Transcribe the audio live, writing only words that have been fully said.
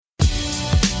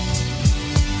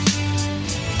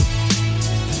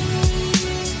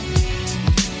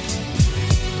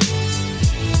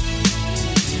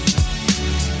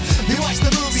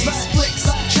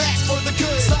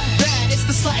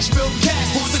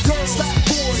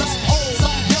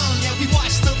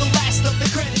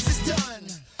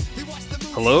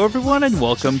Hello, everyone, and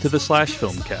welcome to the Slash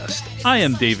Filmcast. I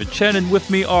am David Chen, and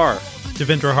with me are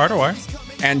Devendra Hardawar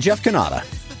and Jeff Kanata.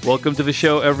 Welcome to the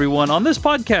show, everyone. On this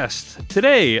podcast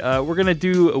today, we're going to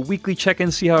do a weekly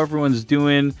check-in, see how everyone's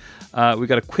doing. We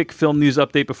got a quick film news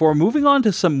update before moving on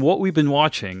to some what we've been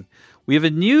watching. We have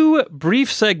a new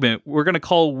brief segment we're going to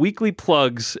call Weekly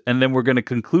Plugs, and then we're going to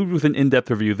conclude with an in-depth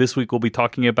review. This week, we'll be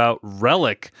talking about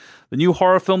Relic, the new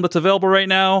horror film that's available right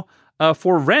now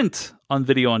for rent on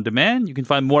video on demand. You can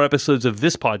find more episodes of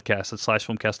this podcast at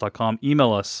slashfilmcast.com.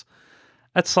 Email us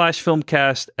at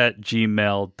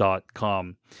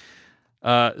slashfilmcast@gmail.com.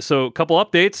 So a couple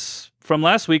updates from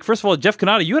last week. First of all, Jeff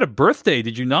Kanata, you had a birthday,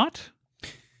 did you not?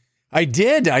 I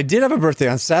did have a birthday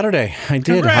on Saturday. I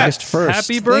did. Congrats. Highest first.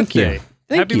 Happy birthday.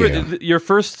 Thank you. Birthday. Your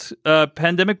first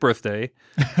pandemic birthday.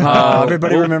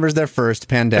 Everybody remembers their first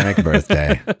pandemic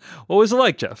birthday. What was it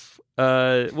like, Jeff?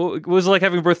 What was it like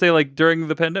having a birthday like during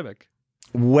the pandemic?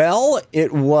 Well,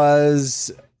 it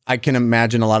was, I can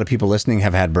imagine a lot of people listening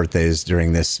have had birthdays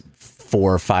during this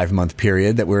 4 or 5 month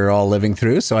period that we're all living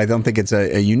through. So I don't think it's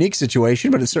a unique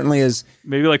situation, but it certainly is.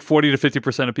 Maybe like 40 to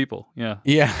 50% of people. Yeah.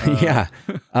 Yeah.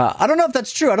 I don't know if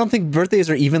that's true. I don't think birthdays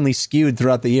are evenly skewed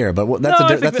throughout the year, but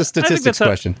that's a statistics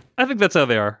question. I think that's how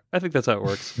they are. I think that's how it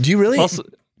works. Do you really? Also,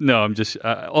 no, I'm just,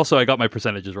 also I got my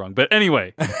percentages wrong. But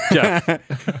anyway, Jeff.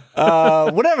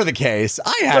 Whatever the case,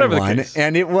 I had one,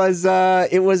 and it was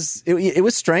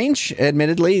strange,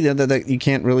 admittedly, that you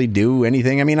can't really do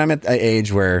anything. I mean, I'm at an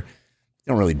age where you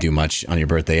don't really do much on your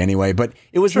birthday anyway, but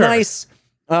it was nice.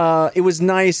 It was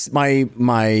nice.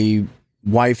 My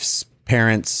wife's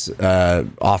parents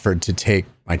offered to take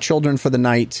my children for the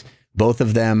night, both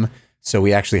of them. So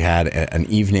we actually had an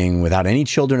evening without any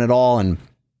children at all, and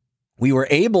we were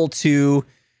able to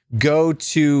go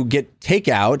to get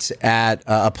takeout at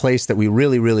a place that we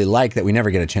really, really like that we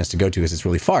never get a chance to go to because it's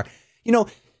really far. You know,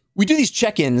 we do these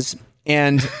check-ins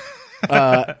and,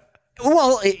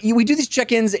 we do these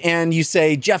check-ins and you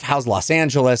say, Jeff, how's Los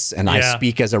Angeles? And I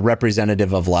speak as a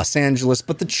representative of Los Angeles.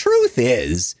 But the truth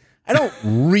is, I don't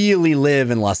really live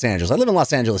in Los Angeles. I live in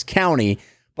Los Angeles County,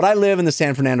 but I live in the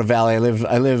San Fernando Valley.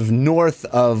 I live north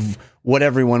of what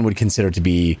everyone would consider to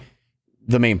be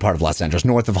the main part of Los Angeles,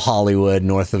 north of Hollywood,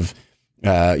 north of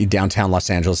downtown Los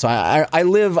Angeles. So I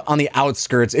live on the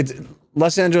outskirts.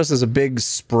 Los Angeles is a big,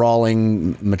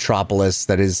 sprawling metropolis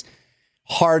that is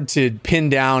hard to pin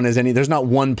down as any. There's not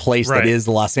one place that is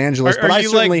Los Angeles. Are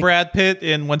you like Brad Pitt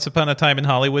in Once Upon a Time in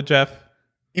Hollywood, Jeff?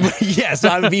 Yes,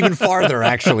 I'm even farther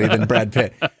actually than Brad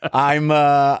Pitt. I'm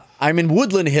in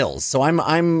Woodland Hills, so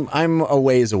I'm a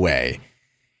ways away.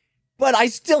 But I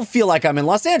still feel like I'm in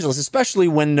Los Angeles, especially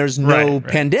when there's no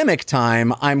pandemic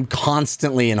time. I'm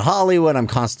constantly in Hollywood. I'm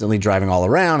constantly driving all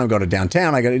around. I go to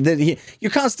downtown.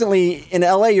 You're constantly in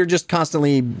LA. You're just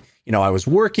constantly, I was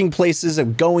working places.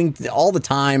 I'm going all the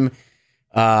time.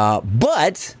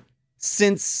 But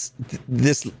since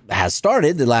this has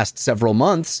started, the last several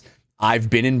months, I've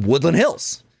been in Woodland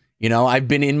Hills. I've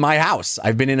been in my house.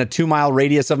 I've been in a 2-mile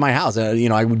radius of my house.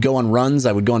 I would go on runs.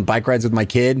 I would go on bike rides with my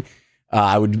kid.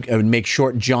 I would make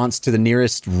short jaunts to the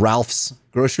nearest Ralph's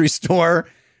grocery store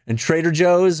and Trader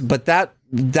Joe's, but that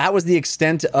was the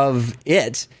extent of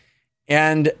it.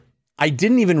 And I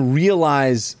didn't even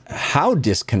realize how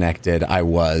disconnected I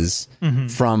was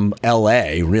from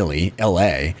LA.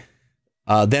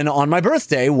 Then on my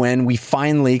birthday, when we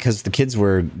finally, because the kids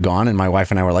were gone and my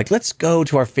wife and I were like, let's go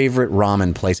to our favorite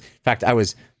ramen place. In fact, I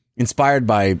was inspired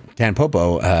by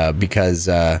Tanpopo because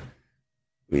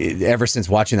ever since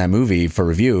watching that movie for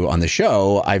review on the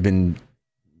show, I've been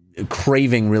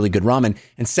craving really good ramen.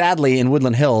 And sadly, in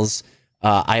Woodland Hills,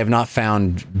 I have not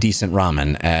found decent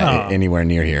ramen anywhere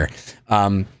near here.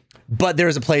 But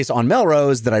there's a place on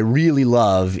Melrose that I really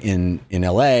love in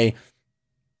LA.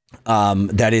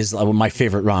 That is my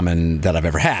favorite ramen that I've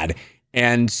ever had.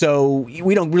 And so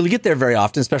we don't really get there very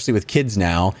often, especially with kids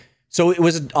now. So it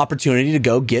was an opportunity to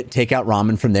go get takeout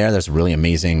ramen from there. There's a really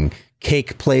amazing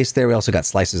cake place there. We also got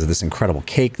slices of this incredible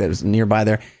cake that was nearby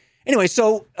there. Anyway,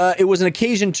 so it was an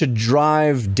occasion to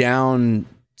drive down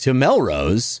to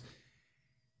Melrose,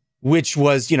 which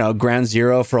was, ground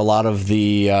zero for a lot of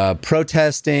the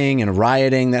protesting and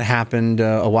rioting that happened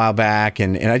a while back.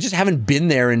 And I just haven't been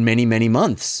there in many, many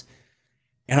months.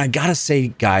 And I got to say,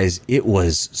 guys, it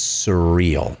was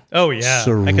surreal. Oh, yeah.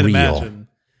 Surreal. I can imagine.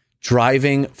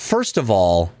 Driving, first of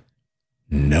all,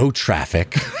 no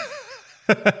traffic.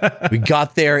 We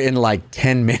got there in like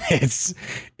 10 minutes.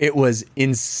 It was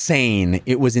insane.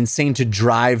 It was insane to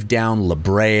drive down La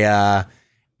Brea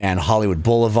and Hollywood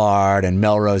Boulevard and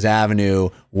Melrose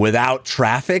Avenue without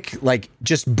traffic, like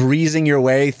just breezing your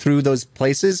way through those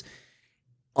places.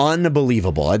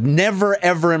 unbelievable. I'd never,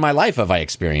 ever in my life have I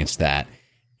experienced that.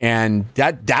 And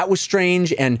that was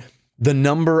strange. And the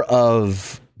number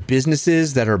of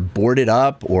businesses that are boarded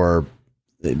up or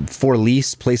for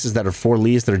lease, places that are for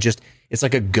lease that are just, it's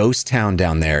like a ghost town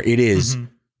down there. It is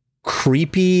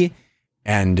creepy,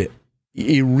 and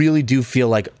you really do feel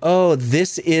like, oh,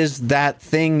 this is that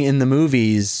thing in the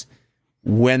movies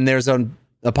when there's an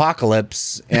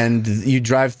apocalypse and you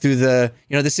drive through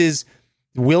this is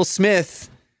Will Smith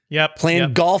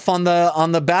playing golf on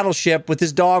the battleship with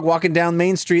his dog walking down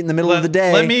Main Street in the middle of the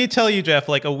day. Let me tell you, Jeff,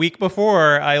 like a week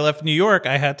before I left New York,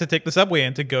 I had to take the subway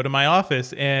in to go to my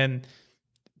office, and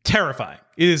terrifying.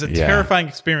 It is a terrifying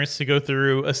experience to go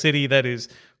through a city that is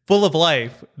full of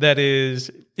life, that is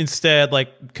instead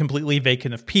like completely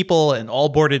vacant of people and all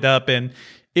boarded up. And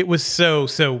it was so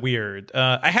weird.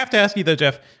 I have to ask you though,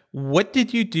 Jeff, what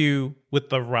did you do with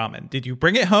the ramen? Did you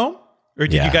bring it home? Or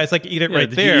did you guys like eat it right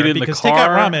there? You eat it because in the car?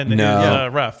 takeout ramen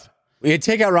is rough.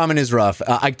 Takeout ramen is rough.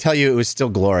 I tell you, it was still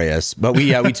glorious. But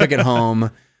we took it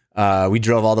home. We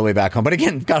drove all the way back home. But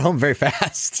again, got home very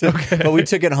fast. Okay. But we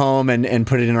took it home and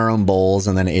put it in our own bowls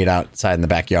and then ate outside in the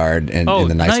backyard and in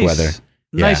the nice weather.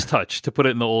 Nice touch to put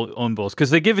it in the own bowls, because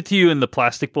they give it to you in the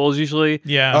plastic bowls usually.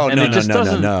 Yeah. Oh, and no, it just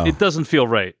doesn't. No. It doesn't feel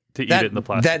right to eat it in the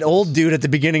plastic. That old dude at the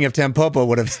beginning of Tampopo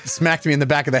would have smacked me in the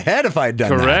back of the head if I had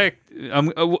done that. Correct.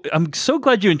 I'm so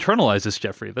glad you internalized this,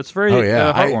 Jeffrey. That's very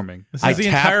heartwarming. This is the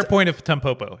entire point of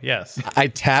Tampopo. Yes. I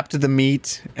tapped the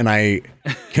meat and I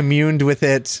communed with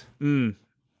it. You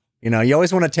you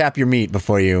always want to tap your meat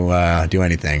before you do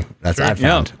anything. That's I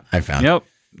found. Yep.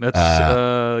 That's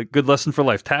a good lesson for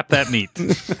life. Tap that meat.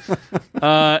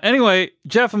 Anyway,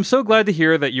 Jeff, I'm so glad to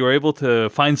hear that you were able to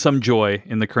find some joy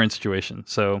in the current situation.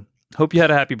 So hope you had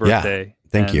a happy birthday. Yeah,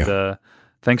 thank you.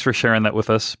 Thanks for sharing that with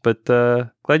us. But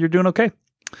glad you're doing okay.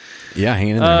 Yeah,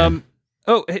 hanging in there, man.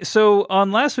 Oh, so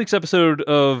on last week's episode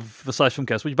of the Slash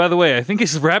Filmcast, which, by the way, I think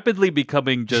is rapidly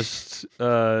becoming just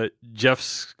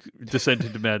Jeff's descent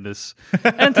into madness,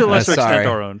 and to a lesser extent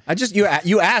our own.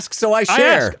 You ask, so I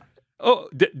share. Oh,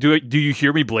 do you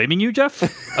hear me blaming you, Jeff?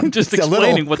 I'm just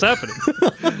explaining what's happening.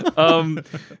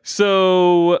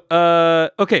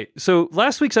 Okay. So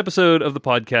last week's episode of the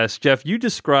podcast, Jeff, you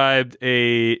described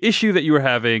a issue that you were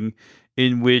having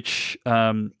in which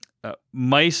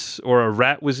mice or a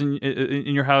rat was in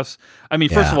your house. I mean,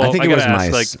 first of all, I think it was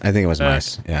mice. I think it was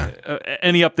mice. Yeah.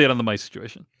 Any update on the mice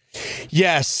situation?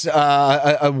 Yes,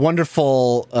 a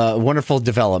wonderful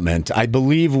development. I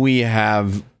believe we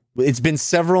have. It's been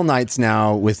several nights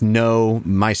now with no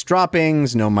mice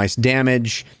droppings, no mice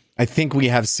damage. I think we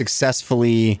have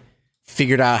successfully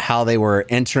figured out how they were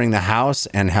entering the house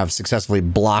and have successfully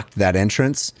blocked that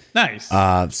entrance. Nice.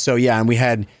 And we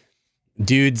had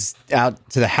dudes out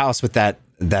to the house with that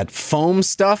foam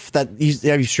stuff that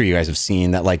I'm sure you guys have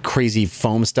seen, that like crazy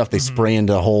foam stuff they spray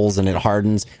into holes and it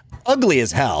hardens. Ugly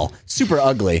as hell, super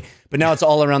ugly. But now it's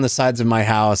all around the sides of my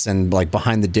house and like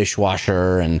behind the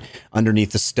dishwasher and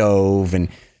underneath the stove. And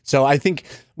so I think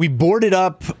we boarded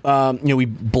up, we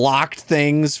blocked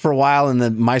things for a while and the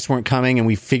mice weren't coming, and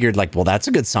we figured like, well, that's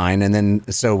a good sign. And then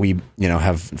so we,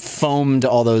 have foamed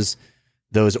all those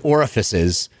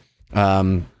orifices.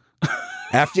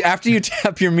 After you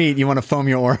tap your meat, you want to foam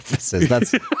your orifices.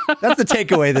 That's the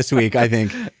takeaway this week, I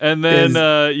think. And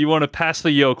then you want to pass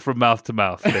the yolk from mouth to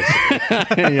mouth, basically.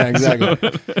 Yeah, exactly.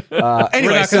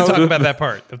 Anyway, we're not going to talk about that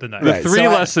part of the night. The three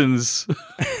lessons of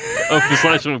the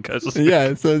Slash Filmcast.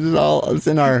 Yeah, so it's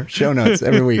in our show notes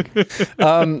every week. It's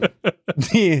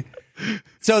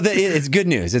good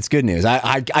news. It's good news.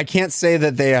 I can't say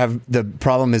that the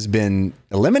problem has been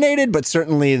eliminated, but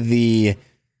certainly the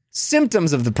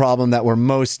symptoms of the problem that were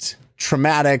most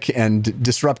traumatic and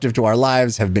disruptive to our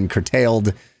lives have been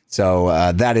curtailed. So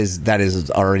that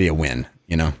is already a win,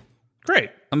 Great.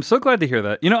 I'm so glad to hear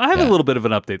that. I have a little bit of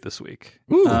an update this week,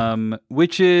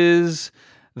 which is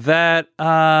that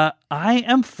I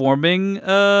am forming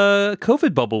a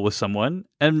COVID bubble with someone,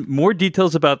 and more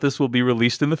details about this will be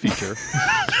released in the future.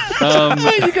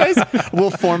 You guys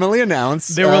will formally announce.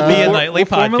 There will be a nightly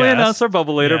podcast. We'll formally announce our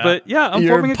bubble later, but I'm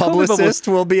forming a COVID bubble. Your publicist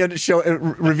will be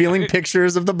revealing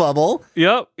pictures of the bubble.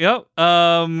 Yep.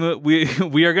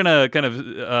 We are gonna kind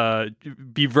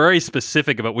of be very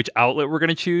specific about which outlet we're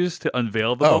gonna choose to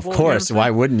unveil the bubble. Of course.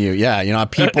 Why wouldn't you? Yeah,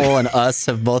 people and us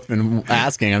have both been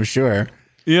asking, I'm sure.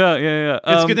 Yeah.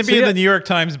 It's going to be in the New York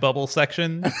Times bubble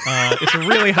section. It's a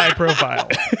really high profile.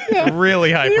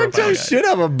 Really high profile. New York Times should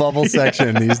have a bubble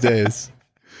section these days.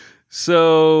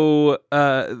 So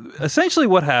essentially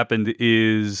what happened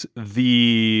is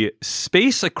the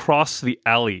space across the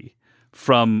alley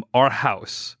from our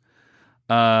house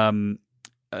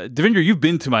Devendra, you've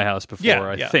been to my house before,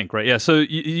 I think, right? Yeah. So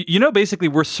basically,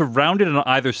 we're surrounded on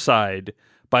either side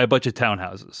by a bunch of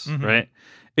townhouses, right?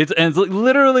 It's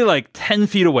literally like 10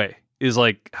 feet away is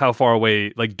like how far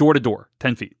away, like door to door,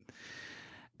 10 feet.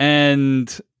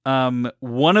 And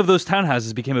one of those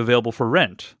townhouses became available for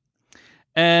rent.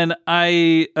 And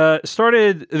I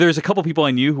there's a couple people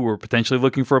I knew who were potentially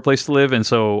looking for a place to live. And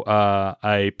so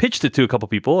I pitched it to a couple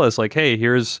people as like, hey,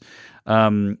 here's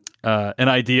an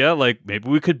idea. Like maybe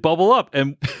we could bubble up.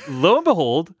 And lo and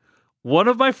behold, one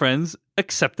of my friends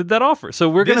accepted that offer. So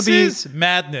we're going to be... This is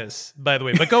madness, by the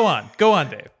way. But go on. Go on,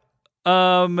 Dave.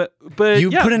 But you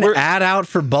put an ad out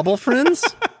for Bubble Friends?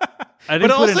 I didn't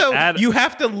but put also, an ad... you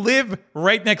have to live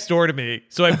right next door to me.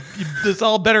 So this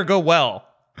all better go well.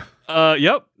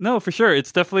 Yep. No, for sure.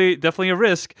 It's definitely a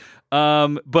risk.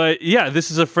 But yeah,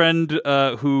 this is a friend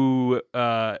who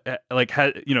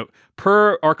had,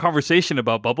 per our conversation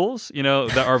about bubbles,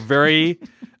 that are very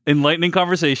enlightening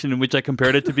conversation in which I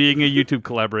compared it to being a YouTube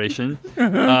collaboration.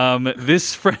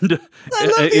 This friend I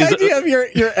love the idea of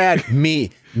your ad.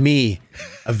 Me,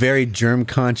 a very germ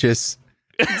conscious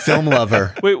film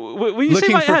lover. Wait, when you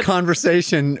looking say for ad-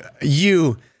 conversation,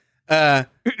 you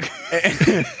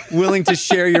willing to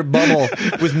share your bubble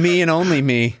with me and only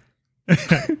me.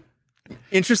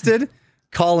 Interested?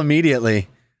 Call immediately.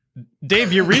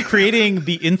 Dave, you're recreating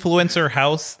the influencer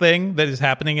house thing that is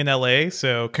happening in LA.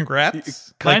 So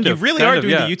congrats. You really are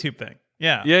doing the YouTube thing.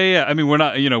 Yeah. Yeah. I mean, we're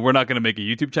not going to make a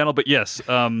YouTube channel, but yes.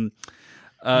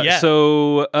 Yeah.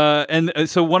 So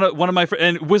one of my friends,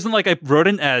 and it wasn't like I wrote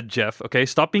an ad, Jeff. Okay,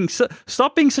 stop being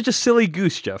such a silly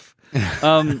goose, Jeff.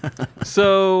 And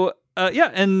so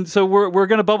we're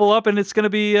gonna bubble up, and it's gonna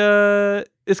be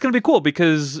cool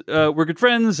because we're good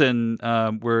friends, and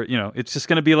it's just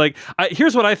gonna be like.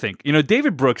 Here's what I think.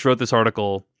 David Brooks wrote this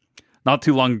article not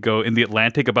too long ago in The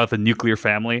Atlantic about the nuclear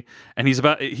family, and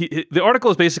the article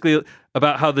is basically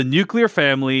about how the nuclear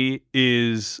family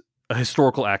is a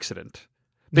historical accident.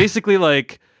 Basically,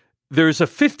 like there's a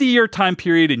 50-year time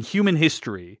period in human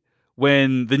history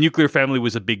when the nuclear family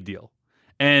was a big deal.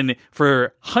 And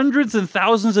for hundreds and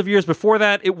thousands of years before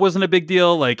that, it wasn't a big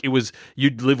deal. Like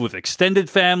you'd live with extended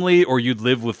family, or you'd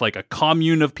live with like a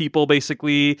commune of people,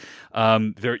 basically.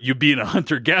 You'd be in a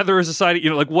hunter-gatherer society,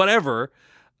 whatever.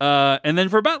 And then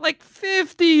for about like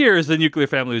 50 years, the nuclear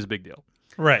family was a big deal.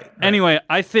 Right. Anyway,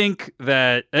 I think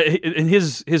that in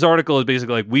his article is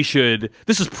basically like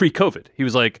this is pre-COVID. He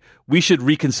was like, we should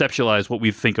reconceptualize what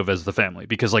we think of as the family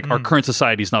because like our current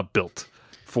society is not built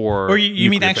for. Or you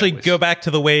mean actually families. go back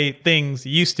to the way things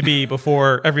used to be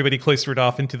before everybody cloistered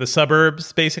off into the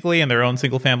suburbs, basically, and their own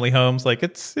single family homes? Like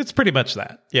it's pretty much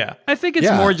that. Yeah. I think it's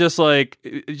more just like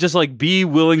be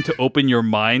willing to open your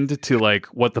mind to like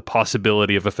what the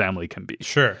possibility of a family can be.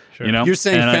 Sure. You're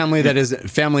saying family that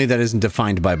isn't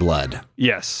defined by blood.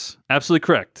 Yes, absolutely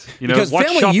correct. Because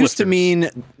family used to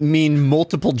mean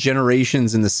multiple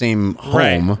generations in the same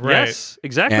home. Right. Yes,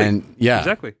 exactly. And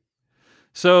exactly.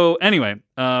 So anyway,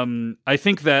 I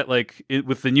think that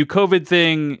with the new COVID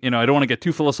thing, I don't want to get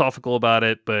too philosophical about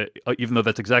it, but even though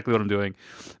that's exactly what I'm doing,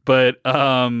 but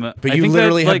you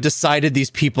literally have decided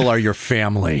these people are your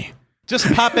family. Just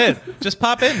pop in. Just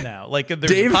pop in now. Like there's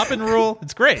a pop-in rule.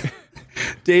 It's great.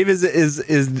 Dave is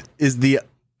the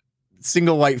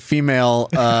single white female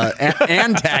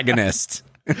antagonist.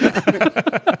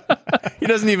 He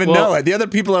doesn't even know it. The other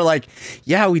people are like,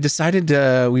 yeah, we decided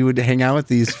we would hang out with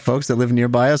these folks that live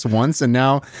nearby us once, and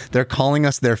now they're calling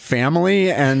us their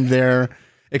family, and they're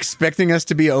expecting us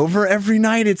to be over every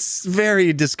night. It's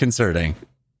very disconcerting.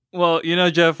 Well,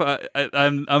 Jeff,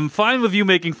 I'm fine with you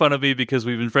making fun of me because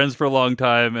we've been friends for a long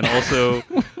time, and also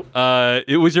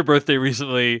it was your birthday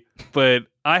recently. But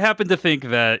I happen to think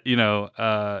that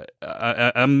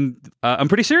I'm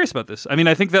pretty serious about this. I mean,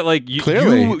 I think that like you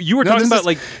were talking about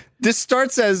this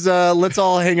starts as let's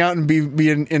all hang out and be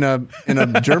in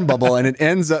a germ bubble, and it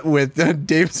ends up with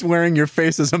Dave's wearing your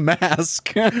face as a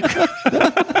mask.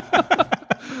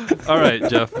 All right,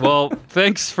 Jeff. Well,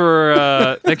 thanks for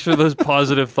those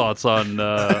positive thoughts on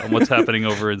what's happening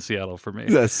over in Seattle for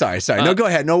me. Sorry. No, go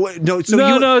ahead. No. So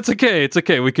no, it's okay. It's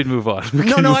okay. We can move on.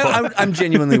 I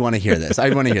genuinely want to hear this. I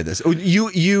want to hear this.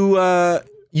 You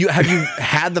have you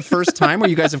had the first time where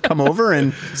you guys have come over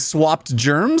and swapped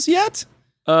germs yet?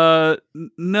 No.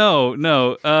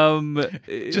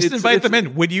 Just invite them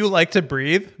in. Would you like to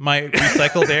breathe my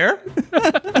recycled air?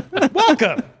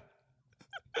 Welcome.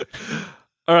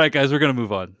 All right, guys, we're going to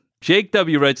move on. Jake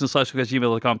W. writes in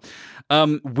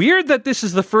 /gmail.com. Weird that this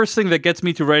is the first thing that gets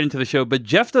me to write into the show, but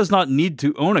Jeff does not need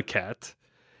to own a cat.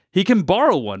 he can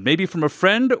borrow one, maybe from a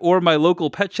friend or my local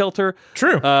pet shelter.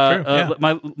 True. Yeah.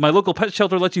 My local pet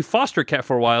shelter lets you foster a cat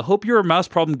for a while. Hope your mouse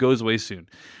problem goes away soon.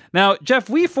 Now, Jeff,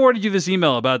 we forwarded you this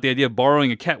email about the idea of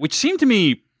borrowing a cat, which seemed to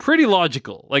me pretty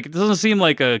logical. Like, it doesn't seem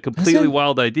like a completely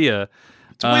wild idea.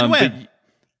 It's a win-win.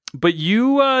 But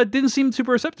you didn't seem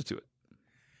super receptive to it.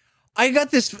 I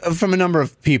got this from a number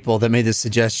of people that made this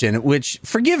suggestion, which,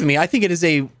 forgive me, I think it is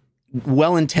a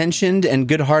well-intentioned and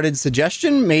good-hearted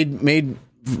suggestion made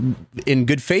in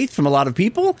good faith from a lot of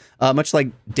people, much like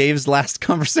Dave's last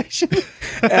conversation.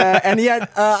 And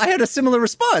yet I had a similar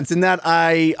response in that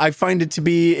I find it to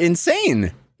be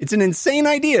insane. It's an insane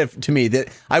idea to me that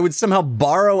I would somehow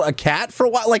borrow a cat for a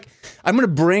while. Like, I'm going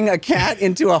to bring a cat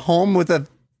into a home with a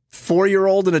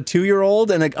 4-year-old and a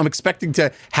 2-year-old, and I'm expecting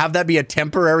to have that be a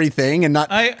temporary thing and not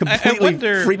completely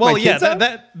freak my kids out.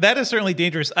 That is certainly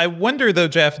dangerous. I wonder though,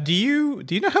 Jeff, do you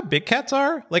know how big cats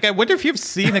are? Like, I wonder if you've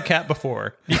seen a cat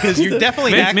before, because you're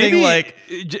definitely acting like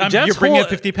you're bringing a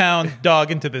 50-pound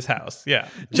dog into this house. Yeah.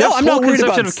 Jeff's I'm not whole worried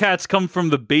conception about of cats come from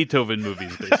the Beethoven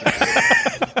movies, basically.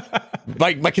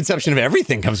 My conception of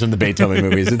everything comes from the Beethoven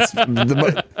movies. It's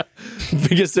the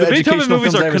biggest The Beethoven educational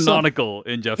movies films I are ever saw. canonical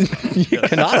in Jeff's mind. Yeah.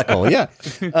 Canonical, yeah.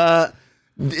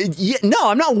 No,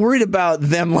 I'm not worried about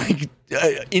them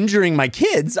injuring my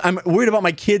kids. I'm worried about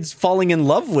my kids falling in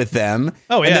love with them.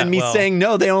 Oh, yeah. And then me saying,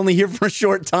 no, they only here for a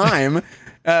short time.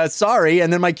 Sorry.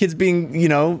 And then my kids being,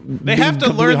 They have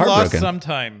to learn loss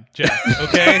sometime, Jeff.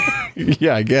 Okay.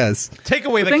 Yeah, I guess. Take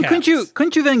away the Then cats.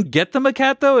 couldn't you then get them a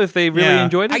cat though if they really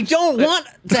enjoyed it? I don't want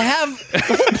to have the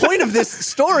whole point of this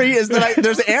story is that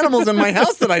there's animals in my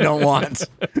house that I don't want.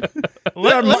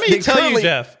 Let me tell you,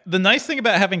 Jeff, the nice thing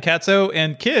about having Catso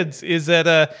and kids is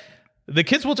that the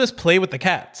kids will just play with the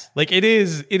cats. Like, it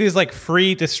is like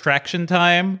free distraction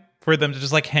time for them to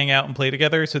just like hang out and play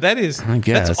together. So that's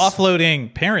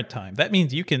offloading parent time. That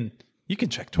means you can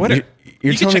check Twitter.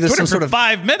 You're you telling can me check there's Twitter for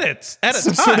 5 minutes at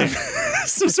a time.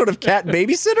 Some sort of cat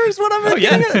babysitter is what I'm Oh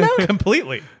yeah,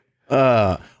 completely.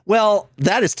 Well,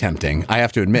 that is tempting, I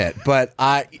have to admit. But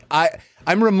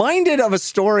I'm reminded of a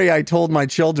story I told my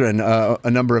children a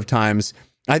number of times.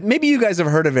 Maybe you guys have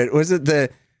heard of it. Was it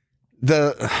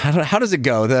the how does it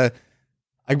go?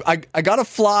 I got a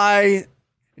fly.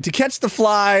 To catch the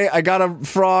fly, I got a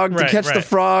frog. To catch the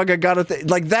frog, I got a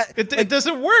like that. It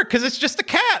doesn't work because it's just a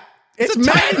cat. It's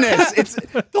madness. It's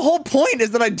the whole point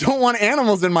is that I don't want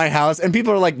animals in my house, and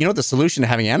people are like, what the solution to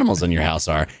having animals in your house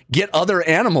are? Get other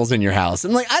animals in your house.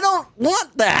 And like, I don't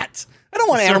want that. I don't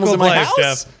want animals in my house.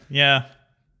 Jeff. Yeah.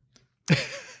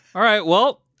 All right.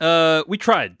 Well, we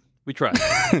tried. But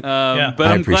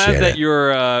I'm glad that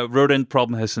your rodent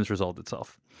problem has since resolved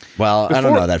itself. Well, I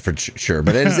don't know that for sure,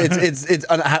 but it's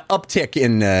an uptick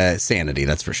in sanity,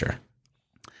 that's for sure.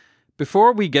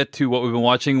 Before we get to what we've been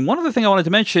watching, one other thing I wanted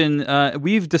to mention,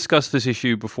 we've discussed this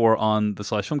issue before on the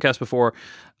 /Filmcast before,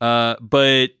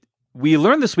 but we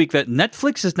learned this week that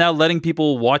Netflix is now letting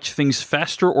people watch things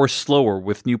faster or slower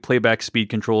with new playback speed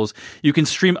controls. You can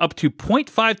stream up to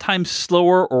 0.5 times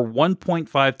slower or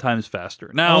 1.5 times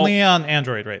faster. Now, only on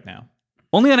Android right now.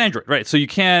 Only on Android, right? So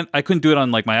I couldn't do it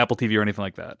on like my Apple TV or anything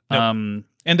like that. Nope.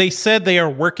 And they said they are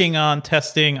working on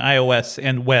testing iOS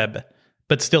and web,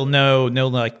 but still no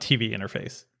like TV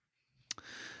interface.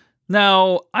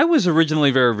 Now, I was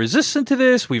originally very resistant to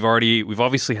this. We've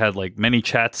obviously had like many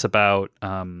chats about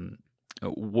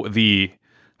the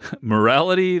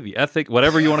morality, the ethic,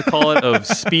 whatever you want to call it, of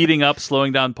speeding up,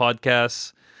 slowing down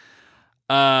podcasts.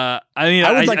 I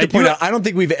would like to point out, I don't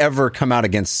think we've ever come out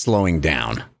against slowing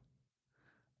down.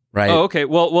 Right. Oh, okay.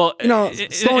 Well,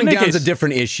 slowing down is a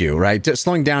different issue, right?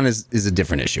 Slowing down is a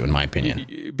different issue, in my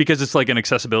opinion, because it's like an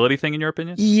accessibility thing, in your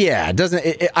opinion. Yeah, it doesn't.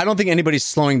 I don't think anybody's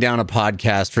slowing down a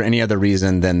podcast for any other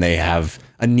reason than they have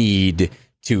a need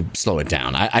to slow it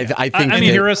down. I think. I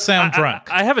mean, hear us sound drunk.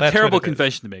 I have a terrible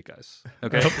confession to make, guys.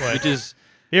 Okay, which is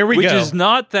Which is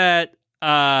not that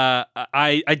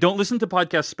I don't listen to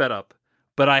podcasts sped up,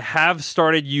 but I have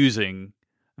started using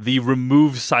the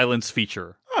remove silence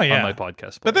feature on my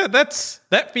podcast. But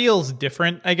that feels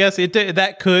different, I guess.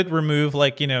 That could remove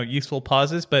useful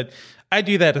pauses, but I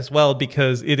do that as well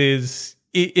because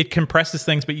it compresses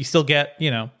things, but you still get,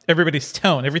 everybody's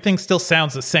tone. Everything still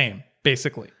sounds the same,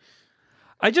 basically.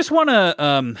 I just want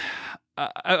to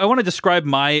I want to describe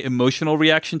my emotional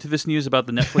reaction to this news about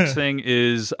the Netflix thing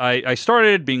is I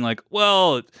started being like,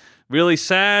 well, really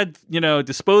sad,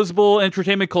 disposable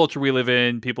entertainment culture we live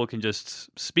in. People can just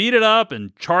speed it up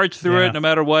and charge through it no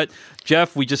matter what.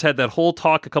 Jeff, we just had that whole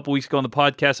talk a couple weeks ago on the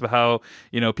podcast about how,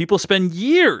 people spend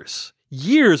years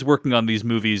years working on these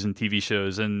movies and TV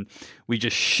shows, and we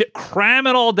just cram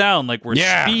it all down like we're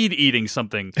speed eating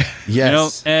something.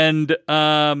 Yes. And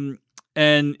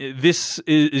this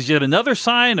is yet another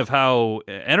sign of how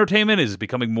entertainment is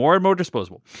becoming more and more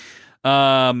disposable.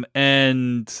 But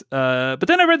then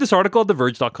I read this article at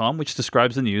TheVerge.com, which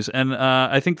describes the news, and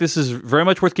I think this is very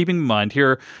much worth keeping in mind.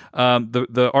 Here,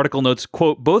 the article notes,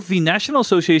 quote, both the National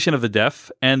Association of the Deaf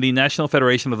and the National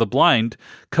Federation of the Blind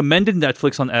commended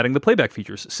Netflix on adding the playback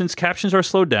features. Since captions are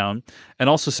slowed down and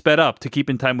also sped up to keep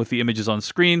in time with the images on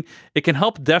screen, it can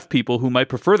help deaf people who might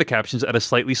prefer the captions at a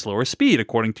slightly slower speed,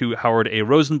 according to Howard A.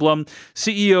 Rosenblum,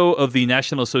 CEO of the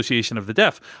National Association of the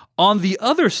Deaf. On the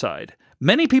other side,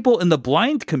 many people in the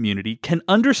blind community can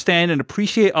understand and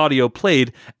appreciate audio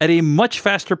played at a much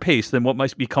faster pace than what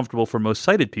might be comfortable for most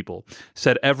sighted people,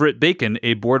 said Everett Bacon,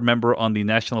 a board member on the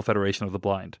National Federation of the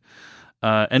Blind.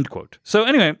 End quote. So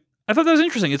anyway, I thought that was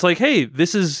interesting. It's like, hey,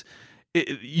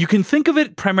 you can think of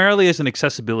it primarily as an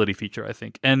accessibility feature, I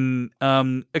think. And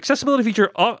accessibility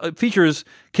features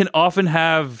can often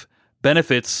have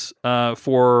benefits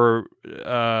for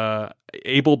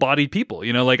able-bodied people.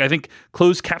 I think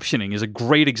closed captioning is a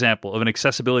great example of an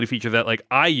accessibility feature that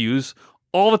I use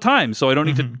all the time, so I don't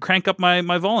need to crank up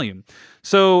my volume.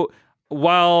 So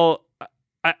while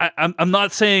I'm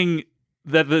not saying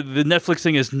that the Netflix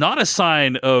thing is not a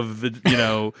sign of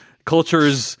the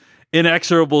culture's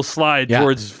inexorable slide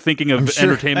towards thinking of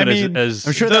entertainment as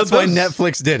I'm sure that's why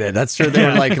Netflix did it. That's true. They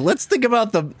were like, let's think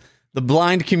about the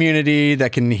blind community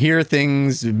that can hear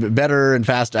things better and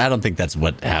faster. I don't think that's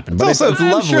what happened, but it's lovely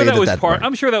I'm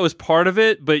sure that was part of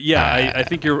it. But yeah, I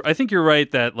think you're right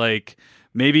that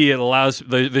maybe it allows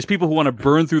there's people who want to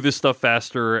burn through this stuff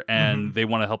faster and they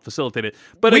want to help facilitate it.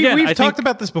 But we've talked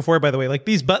about this before, by the way. Like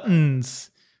these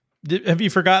buttons, have you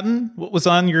forgotten what was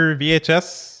on your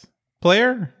VHS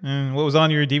player and what was on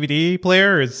your DVD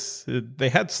player? They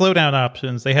had slowdown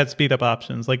options, they had speed up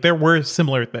options. Like there were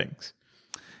similar things.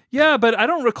 Yeah, but I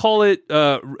don't recall it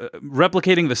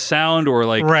replicating the sound or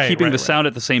keeping the sound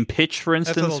at the same pitch, for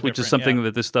instance, which is something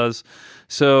that this does.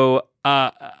 So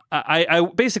I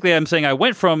basically I'm saying I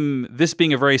went from this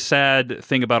being a very sad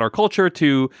thing about our culture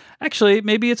to actually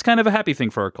maybe it's kind of a happy thing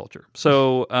for our culture.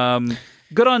 So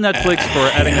good on Netflix for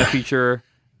adding that feature,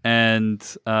 and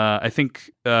I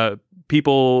think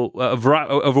people of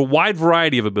a wide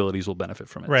variety of abilities will benefit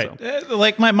from it. Right.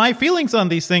 So. My feelings on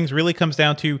these things really comes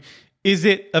down to, is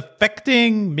it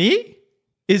affecting me?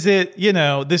 Is it,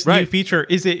 this new feature,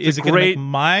 is it going to make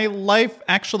my life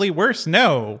actually worse?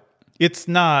 No, it's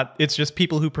not. It's just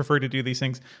people who prefer to do these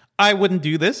things. I wouldn't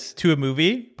do this to a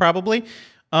movie, probably.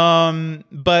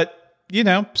 But,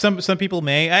 some people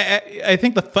may. I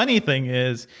think the funny thing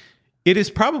is, it is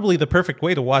probably the perfect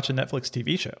way to watch a Netflix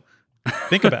TV show.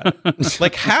 Think about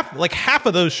it. half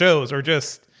of those shows are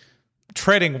just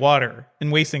treading water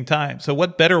and wasting time. So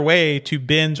what better way to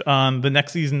binge on the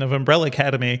next season of Umbrella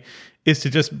Academy is to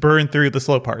just burn through the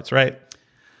slow parts, right?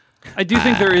 I do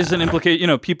think there is an implication.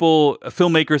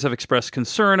 Filmmakers have expressed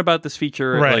concern about this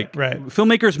feature. Right.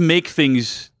 Filmmakers make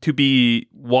things to be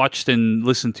watched and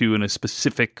listened to in a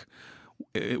specific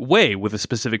way with a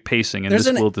specific pacing, and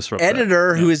this will disrupt that. There's an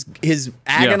editor who is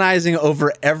agonizing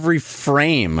over every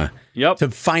frame to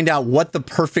find out what the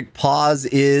perfect pause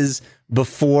is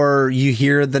before you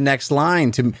hear the next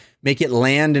line to make it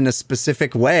land in a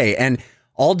specific way. And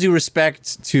all due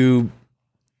respect to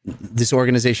this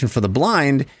organization for the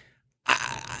blind,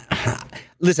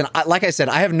 listen, like I said,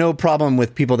 I have no problem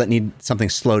with people that need something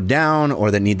slowed down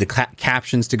or that need the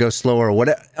captions to go slower or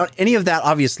whatever. Any of that,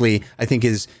 obviously, I think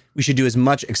we should do as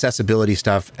much accessibility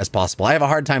stuff as possible. I have a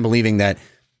hard time believing that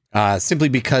simply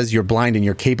because you're blind and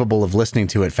you're capable of listening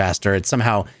to it faster, it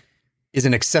somehow is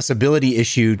an accessibility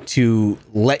issue to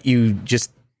let you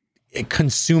just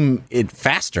consume it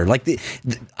faster.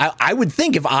 I would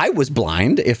think if I was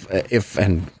blind, if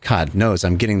and God knows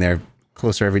I'm getting there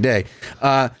closer every day,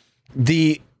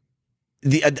 the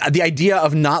idea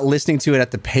of not listening to it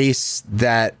at the pace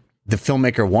that the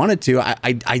filmmaker wanted to,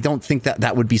 I don't think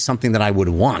that would be something that I would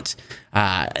want.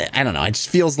 I don't know. It just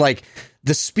feels like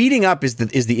the speeding up is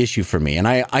the issue for me, and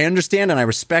I understand and I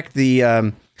respect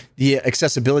the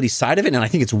accessibility side of it, and I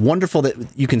think it's wonderful that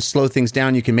you can slow things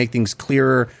down, you can make things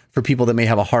clearer for people that may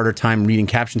have a harder time reading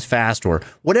captions fast or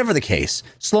whatever the case.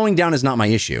 Slowing down is not my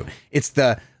issue. It's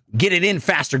the get it in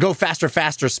faster, go faster,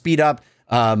 speed up,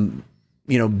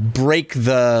 break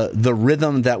the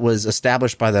rhythm that was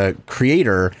established by the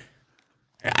creator.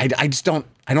 I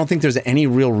don't think there's any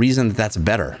real reason that that's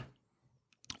better.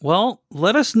 Well,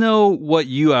 let us know what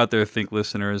you out there think,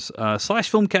 listeners.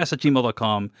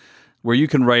 /filmcast@gmail.com, where you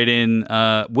can write in,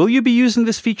 will you be using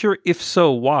this feature? If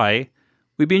so, why?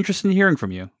 we'd be interested in hearing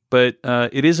from you. But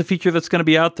it is a feature that's going to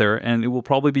be out there, and it will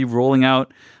probably be rolling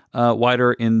out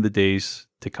wider in the days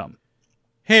to come.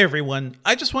 Hey everyone,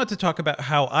 I just wanted to talk about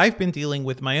how I've been dealing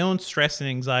with my own stress and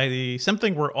anxiety,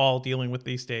 something we're all dealing with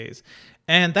these days.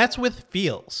 And that's with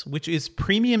Feels, which is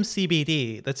premium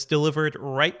CBD that's delivered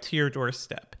right to your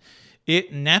doorstep.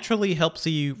 It naturally helps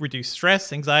you reduce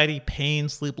stress, anxiety, pain,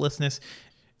 sleeplessness,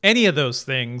 any of those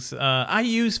things. I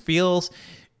use Feels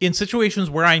in situations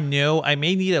where I know I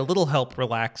may need a little help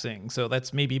relaxing. So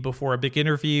that's maybe before a big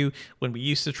interview. When we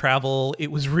used to travel,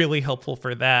 it was really helpful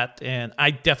for that. And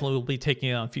I definitely will be taking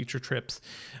it on future trips.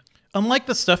 Unlike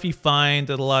the stuff you find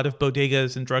at a lot of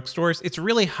bodegas and drugstores, it's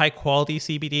really high quality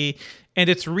CBD, and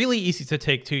it's really easy to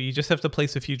take too. You just have to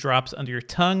place a few drops under your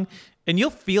tongue and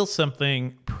you'll feel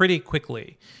something pretty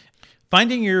quickly.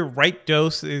 Finding your right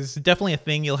dose is definitely a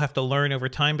thing you'll have to learn over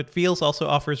time, but Feels also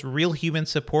offers real human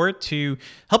support to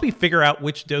help you figure out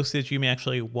which dosage you may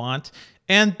actually want.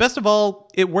 And best of all,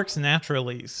 it works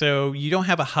naturally, so you don't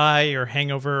have a high or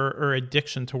hangover or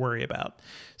addiction to worry about.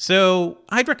 So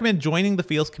I'd recommend joining the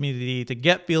Feels community to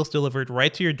get Feels delivered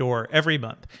right to your door every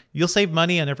month. You'll save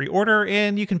money on every order,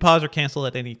 and you can pause or cancel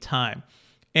at any time.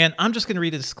 And I'm just going to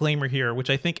read a disclaimer here, which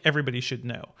I think everybody should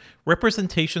know.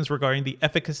 Representations regarding the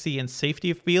efficacy and safety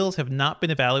of Feels have not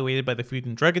been evaluated by the Food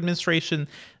and Drug Administration.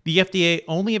 The FDA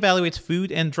only evaluates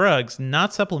food and drugs,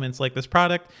 not supplements like this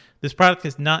product. This product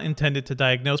is not intended to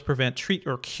diagnose, prevent, treat,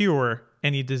 or cure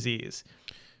any disease.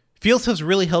 Feels has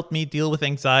really helped me deal with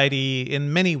anxiety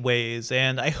in many ways,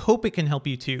 and I hope it can help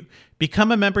you too.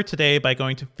 Become a member today by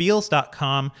going to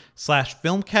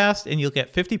feels.com/filmcast, and you'll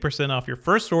get 50% off your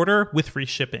first order with free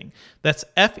shipping. That's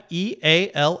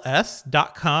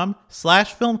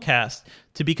FEALS.com/filmcast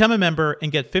to become a member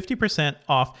and get 50%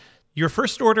 off your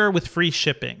first order with free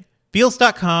shipping.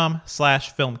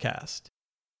 Feels.com/filmcast.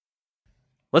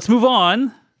 Let's move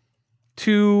on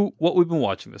to what we've been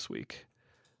watching this week.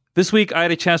 This week, I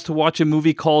had a chance to watch a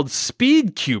movie called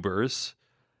Speed Cubers.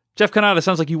 Jeff Kanata,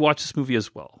 sounds like you watched this movie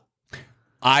as well.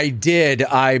 I did.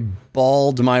 I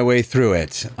bawled my way through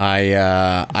it.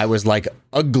 I was like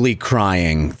ugly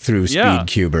crying through Speed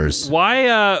Cubers.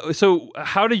 Why? So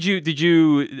how did you,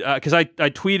 because I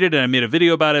tweeted and I made a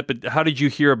video about it, but how did you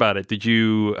hear about it? Did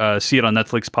you see it on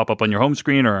Netflix pop up on your home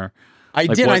screen, or? I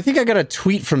did. What? I think I got a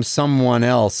tweet from someone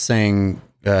else saying,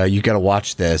 you got to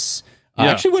watch this. I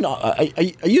actually went.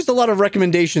 I used a lot of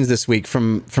recommendations this week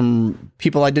from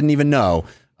people I didn't even know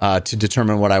to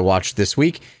determine what I watched this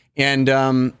week, and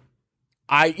this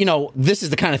is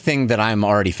the kind of thing that I'm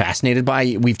already fascinated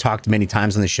by. We've talked many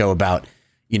times on the show about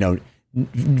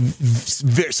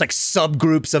it's like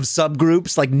subgroups of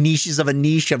subgroups, like niches of a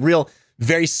niche, a real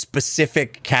very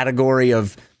specific category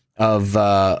of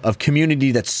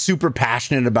community that's super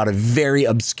passionate about a very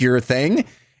obscure thing.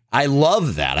 I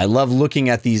love that. I love looking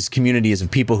at these communities of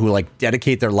people who like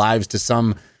dedicate their lives to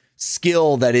some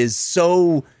skill that is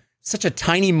such a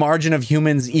tiny margin of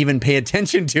humans even pay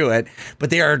attention to it, but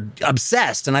they are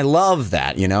obsessed. And I love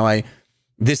that.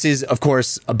 This is, of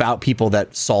course, about people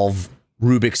that solve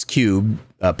Rubik's Cube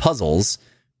puzzles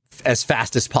as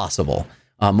fast as possible,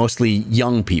 mostly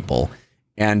young people,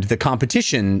 and the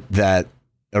competition that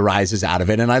arises out of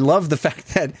it. And I love the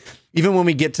fact that even when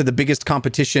we get to the biggest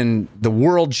competition, the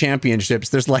world championships,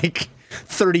 there's like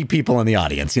 30 people in the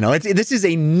audience. This is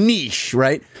a niche,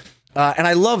 right? And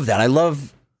I love that. I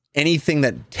love anything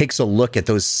that takes a look at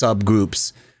those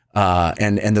subgroups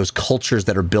and those cultures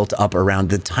that are built up around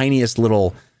the tiniest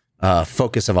little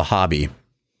focus of a hobby.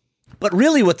 But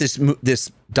really what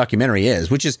this documentary is,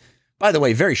 which is, by the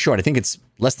way, very short. I think it's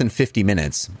less than 50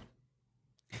 minutes.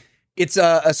 It's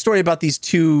a story about these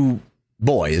two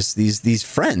boys, these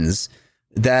friends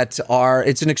that are,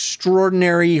 it's an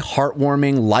extraordinary,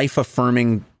 heartwarming,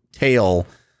 life-affirming tale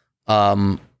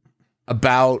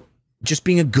about just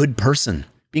being a good person,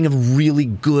 being a really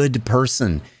good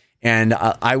person. And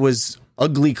I was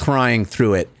ugly crying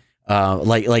through it,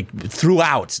 like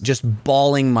throughout, just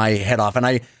bawling my head off. And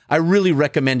I really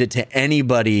recommend it to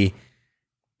anybody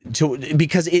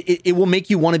because it will make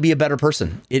you want to be a better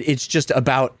person. It's just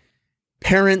about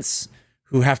parents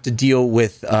who have to deal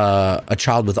with a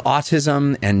child with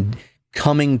autism and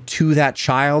coming to that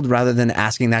child rather than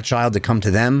asking that child to come to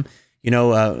them,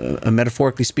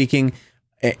 metaphorically speaking,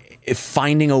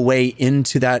 finding a way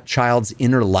into that child's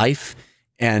inner life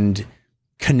and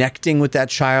connecting with that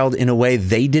child in a way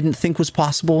they didn't think was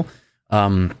possible.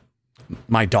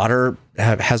 My daughter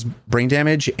has brain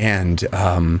damage, and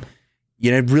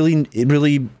it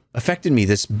really affected me.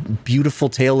 This beautiful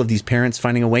tale of these parents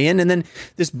finding a way in, and then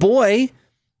this boy,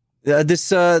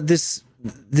 this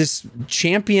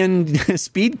champion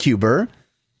speed cuber,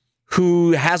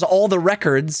 who has all the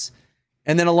records,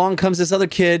 and then along comes this other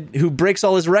kid who breaks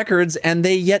all his records, and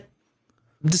they yet,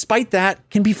 despite that,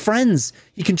 can be friends.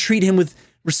 He can treat him with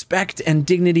respect and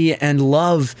dignity and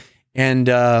love. And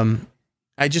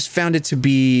I just found it to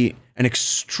be an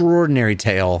extraordinary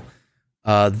tale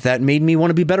that made me want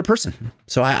to be a better person.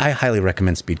 So I highly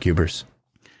recommend Speedcubers.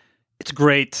 It's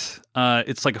great.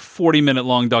 It's like a 40-minute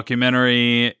long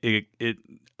documentary. It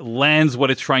lands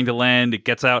what it's trying to land. It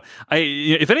gets out.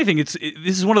 If anything, this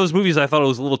is one of those movies I thought it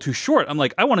was a little too short. I'm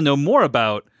like, I want to know more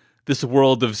about this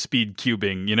world of speed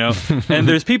cubing, And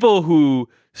there's people who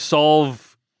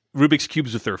solve Rubik's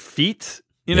cubes with their feet,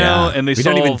 and we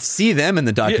don't even see them in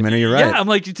the documentary. You're right. Yeah, I'm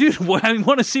like, dude, I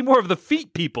want to see more of the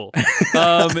feet people. There's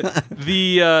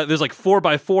like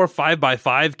 4x4,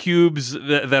 5x5 cubes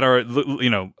that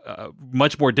are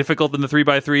much more difficult than the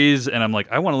 3x3s, and I'm like,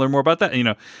 I want to learn more about that.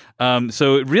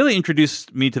 So it really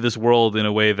introduced me to this world in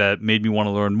a way that made me want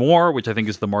to learn more, which I think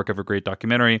is the mark of a great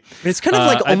documentary. It's kind of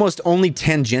like almost only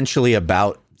tangentially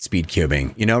about speed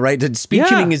cubing, right? Speed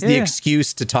cubing is the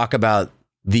excuse to talk about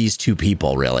these two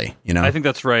people, really, I think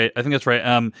that's right.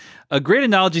 A great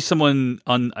analogy someone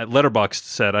on Letterboxd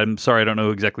said, I'm sorry, I don't know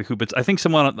exactly who, but I think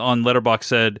someone on Letterboxd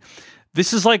said,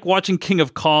 this is like watching King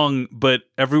of Kong, but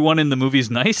everyone in the movie's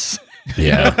nice.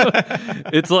 Yeah.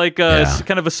 It's like it's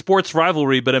kind of a sports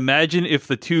rivalry, but imagine if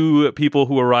the two people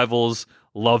who are rivals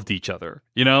loved each other,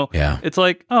 Yeah. It's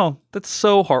like, oh, that's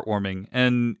so heartwarming.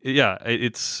 And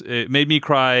it made me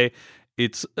cry.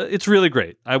 It's really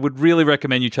great. I would really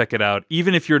recommend you check it out,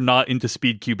 even if you're not into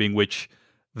speed cubing, which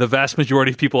the vast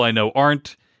majority of people I know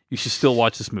aren't. You should still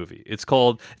watch this movie. It's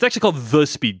actually called The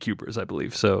Speed Cubers, I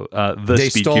believe. So they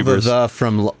stole the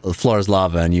from Floor's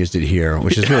Lava and used it here,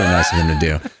 which is really nice of them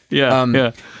to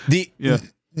do.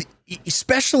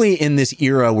 Especially in this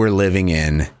era we're living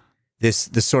in, this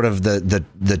sort of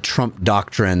the Trump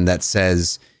doctrine that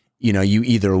says, you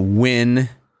either win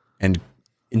and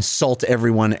insult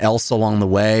everyone else along the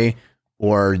way,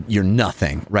 or you're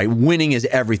nothing, right? Winning is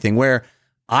everything. Where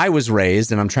I was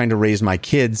raised, and I'm trying to raise my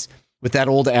kids with that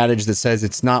old adage that says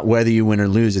it's not whether you win or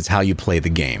lose, it's how you play the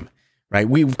game, right?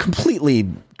 We've completely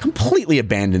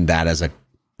abandoned that as a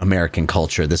American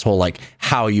culture. This whole like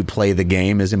how you play the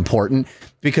game is important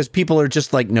because people are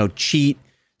just like, no, cheat,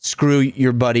 screw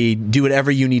your buddy, do whatever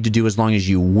you need to do as long as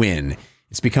you win.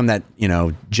 It's become that,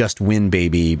 just win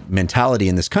baby mentality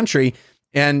in this country.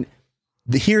 And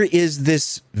here is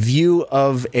this view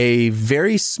of a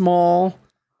very small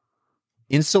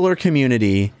insular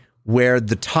community where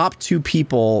the top two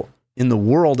people in the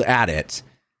world at it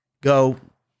go,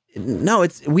 no,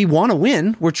 we want to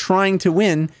win. We're trying to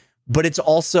win, but it's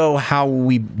also how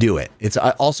we do it. It's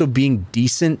also being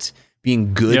decent,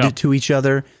 being good to each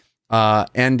other,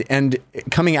 and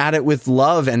coming at it with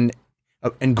love and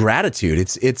gratitude.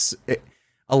 It's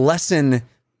a lesson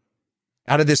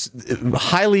out of this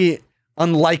highly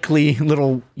unlikely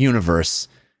little universe.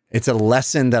 It's a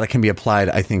lesson that can be applied,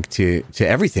 I think, to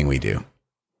everything we do.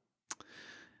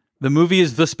 The movie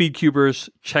is The Speedcubers.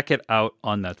 Check it out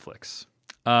on Netflix.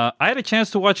 I had a chance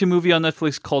to watch a movie on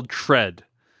Netflix called Tread.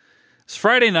 It's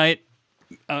Friday night.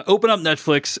 Open up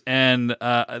Netflix, and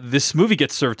this movie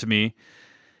gets served to me.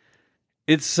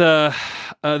 It's there's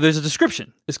a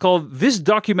description. It's called, "This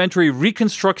documentary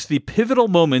reconstructs the pivotal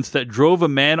moments that drove a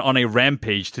man on a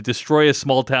rampage to destroy a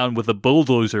small town with a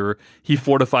bulldozer he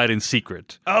fortified in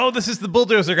secret." Oh, this is the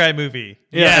bulldozer guy movie.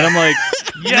 Yeah, and I'm like,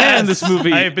 man, this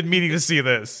movie. I have been meaning to see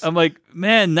this. I'm like,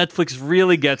 man, Netflix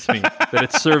really gets me that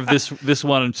it served this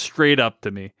one straight up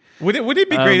to me. Would it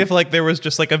be great if like there was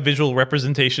just like a visual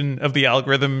representation of the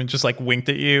algorithm and just like winked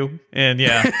at you and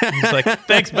it's like,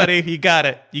 thanks buddy, you got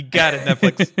it,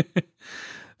 Netflix.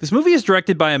 This movie is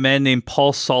directed by a man named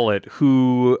Paul Solet,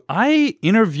 who I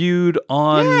interviewed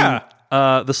on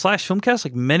the Slash Filmcast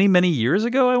like many years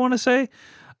ago, I want to say.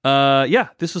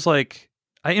 This was like,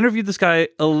 I interviewed this guy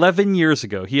 11 years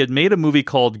ago. He had made a movie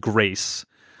called Grace,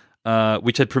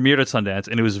 which had premiered at Sundance,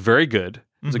 and it was very good.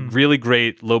 It was a really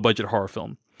great low-budget horror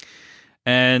film.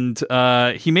 And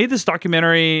he made this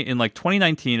documentary in like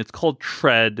 2019. It's called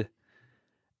Tread.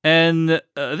 And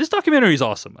this documentary is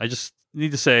awesome. I just need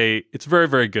to say it's very,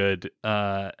 very good.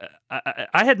 I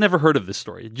had never heard of this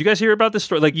story. Did you guys hear about this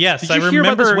story? Like, yes, did you I hear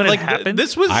remember about this when like it happened?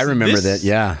 I remember that.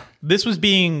 Yeah, this was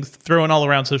being thrown all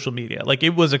around social media. Like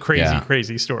it was a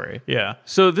crazy story. Yeah.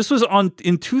 So this was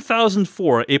in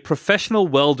 2004. A professional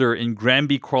welder in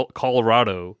Granby,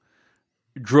 Colorado,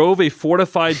 drove a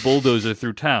fortified bulldozer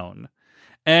through town.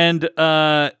 And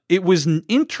it was an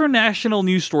international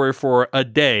news story for a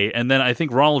day, and then I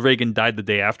think Ronald Reagan died the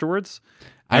day afterwards.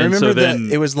 I remember that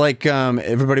it was like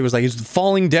everybody was like, "It's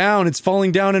falling down! It's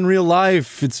falling down in real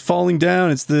life! It's falling down!"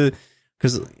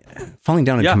 Because Falling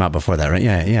Down had come out before that, right?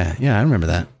 Yeah. I remember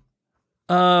that.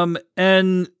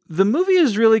 And the movie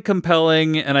is really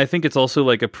compelling, and I think it's also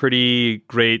like a pretty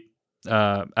great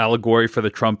allegory for the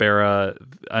Trump era.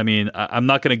 I mean, I'm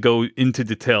not going to go into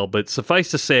detail, but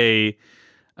suffice to say,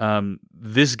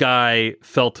 this guy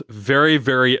felt very,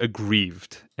 very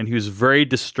aggrieved, and he was very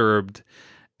disturbed.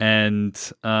 And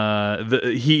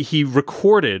he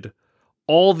recorded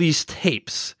all these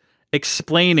tapes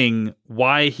explaining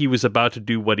why he was about to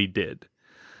do what he did.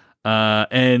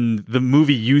 And the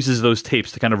movie uses those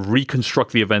tapes to kind of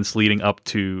reconstruct the events leading up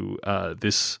to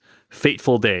this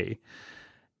fateful day.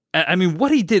 I mean,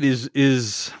 what he did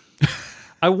is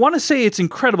I want to say it's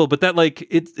incredible, but that like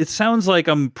it sounds like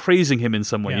I'm praising him in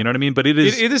some way. You know what I mean? But it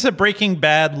is a Breaking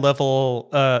Bad level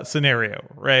scenario,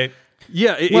 right?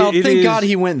 Yeah. Thank God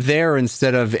he went there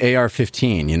instead of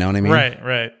AR-15. You know what I mean?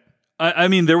 Right. I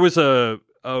mean, there was you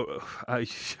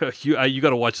got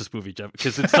to watch this movie, Jeff,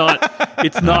 because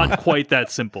it's not quite that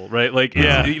simple, right? Like,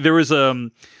 there was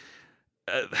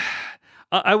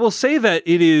I will say that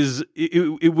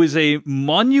it was a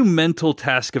monumental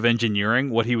task of engineering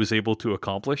what he was able to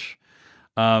accomplish,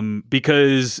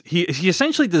 because he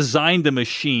essentially designed a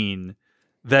machine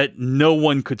that no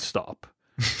one could stop.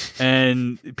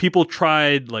 And people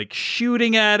tried like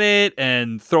shooting at it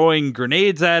and throwing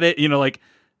grenades at it. You know, like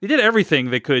they did everything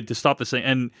they could to stop this thing.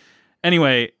 And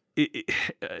anyway,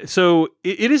 so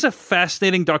it is a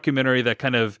fascinating documentary that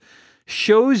kind of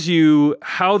shows you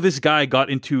how this guy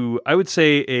got into, I would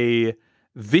say, a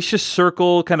vicious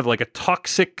circle, kind of like a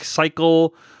toxic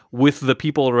cycle with the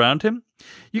people around him.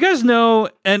 You guys know,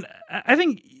 and I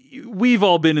think we've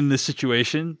all been in this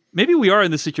situation. Maybe we are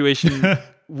in this situation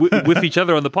with each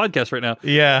other on the podcast right now.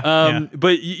 Yeah.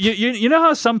 But you know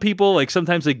how some people, like,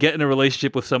 sometimes they get in a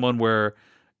relationship with someone where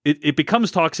it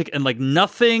becomes toxic and like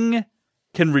nothing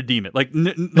can redeem it. Like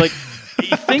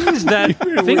things that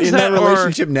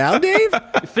relationship now, Dave.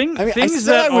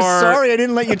 Sorry I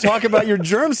didn't let you talk about your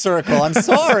germ circle. I'm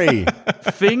sorry.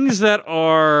 Things that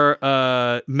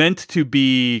are meant to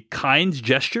be kind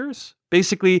gestures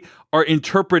basically are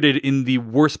interpreted in the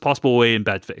worst possible way in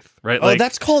bad faith, right? Like,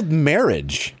 that's called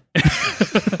marriage.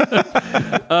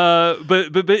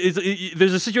 But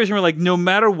there's a situation where, like, no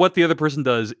matter what the other person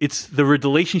does, the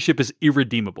relationship is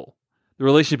irredeemable. The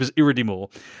relationship is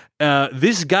irredeemable.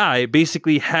 This guy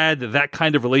basically had that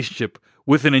kind of relationship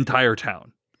with an entire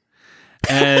town.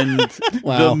 And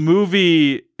the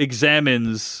movie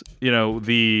examines,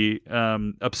 the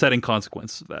upsetting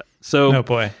consequences of that. So, oh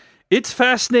boy, it's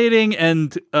fascinating.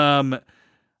 And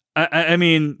I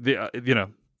mean,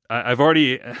 I've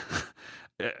already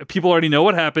people already know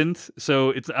what happened,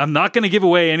 so I'm not going to give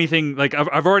away anything. Like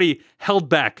I've already held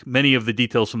back many of the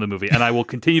details from the movie, and I will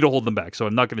continue to hold them back. So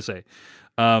I'm not going to say.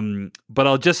 But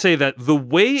I'll just say that the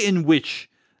way in which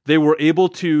they were able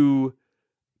to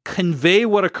convey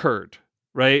what occurred,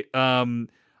 right? I'm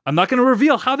not going to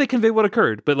reveal how they convey what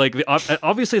occurred, but like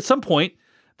obviously at some point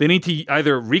they need to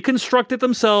either reconstruct it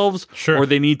themselves, or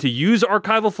they need to use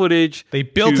archival footage. They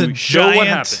built to show what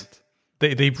happened.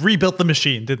 They rebuilt the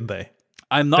machine, didn't they?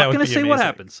 I'm not going to say what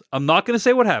happens. I'm not going to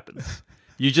say what happens.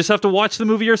 You just have to watch the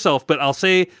movie yourself. But I'll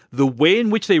say the way in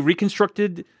which they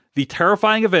reconstructed the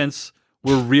terrifying events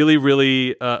were really,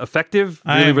 really effective.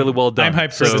 Really well done. I'm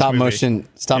hyped for stop motion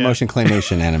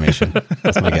claymation animation.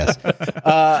 That's my guess.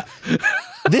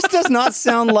 This does not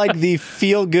sound like the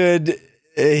feel good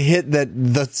hit that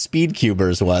the Speed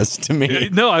Cubers was to me.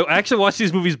 No, I actually watched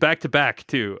these movies back to back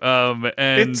too. And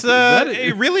it's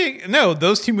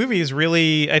those two movies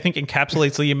really, I think,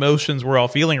 encapsulates the emotions we're all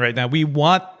feeling right now. We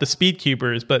want the Speed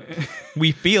Cubers, but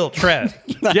we feel Tread.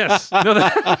 Yes,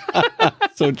 no,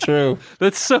 so true.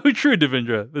 That's so true,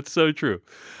 Devindra. That's so true.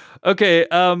 Okay,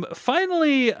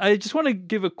 finally, I just want to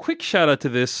give a quick shout out to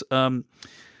this.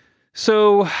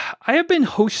 So I have been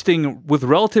hosting with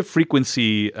relative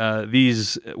frequency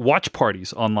these watch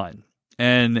parties online.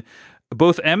 And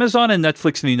both Amazon and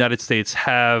Netflix in the United States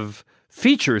have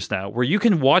features now where you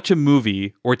can watch a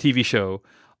movie or TV show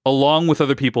along with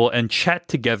other people and chat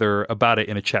together about it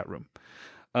in a chat room.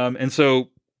 And so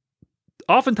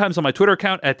oftentimes on my Twitter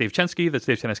account at Dave Chensky, that's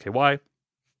Dave Chensky,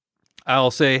 I'll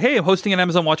say, hey, I'm hosting an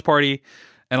Amazon watch party.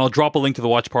 And I'll drop a link to the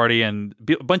watch party, and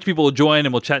a bunch of people will join,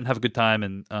 and we'll chat and have a good time.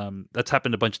 And that's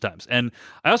happened a bunch of times. And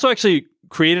I also actually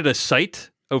created a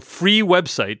free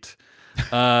website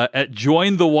at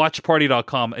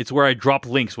jointhewatchparty.com. It's where I drop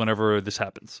links whenever this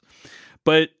happens.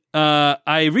 But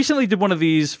I recently did one of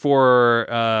these for,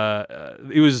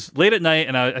 it was late at night,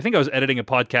 and I think I was editing a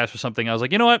podcast or something. I was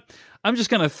like, you know what? I'm just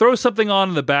going to throw something on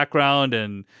in the background,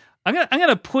 and I'm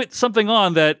gonna put something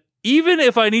on that even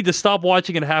if I need to stop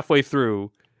watching it halfway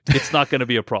through, it's not going to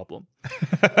be a problem.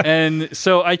 And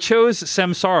so I chose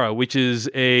Samsara, which is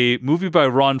a movie by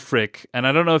Ron Frick. And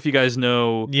I don't know if you guys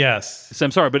know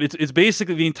Samsara, but it's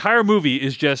basically the entire movie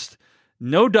is just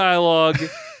no dialogue.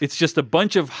 It's just a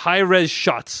bunch of high-res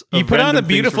shots. You put on a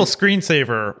beautiful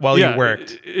screensaver while you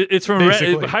worked. It's from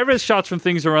high-res shots from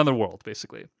things around the world,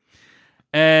 basically.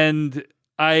 And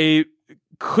I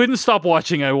couldn't stop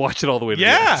watching. I watched it all the way to the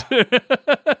end.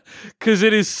 Because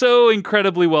it is so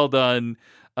incredibly well done.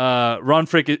 Ron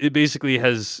Frick, it basically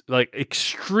has like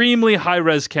extremely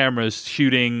high-res cameras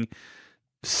shooting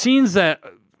scenes that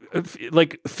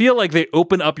feel like they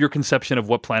open up your conception of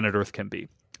what planet Earth can be,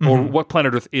 or what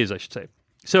planet Earth is, I should say.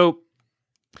 So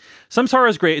Samsara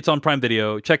is great. It's on Prime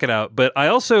Video. Check it out. But I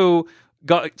also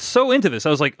got so into this.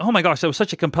 I was like, oh my gosh, that was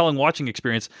such a compelling watching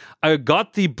experience. I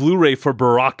got the Blu-ray for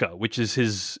Baraka, which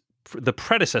is the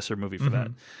predecessor movie for that,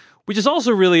 which is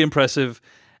also really impressive.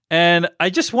 And I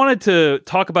just wanted to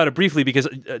talk about it briefly because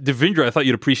Devindra, I thought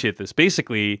you'd appreciate this.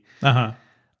 Basically,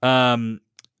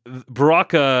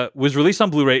 Baraka was released on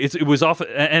Blu-ray. It was off,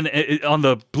 and on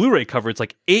the Blu-ray cover, it's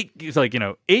like 8K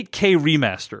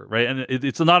remaster, right? And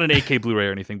it's not an 8K Blu-ray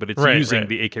or anything, but it's using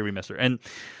the 8K remaster. And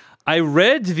I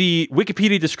read the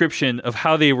Wikipedia description of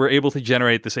how they were able to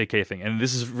generate this 8K thing, and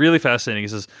this is really fascinating. It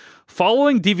says,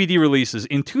 following DVD releases,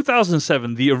 in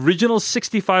 2007, the original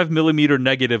 65mm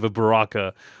negative of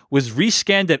Baraka was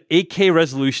rescanned at 8K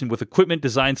resolution with equipment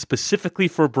designed specifically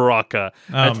for Baraka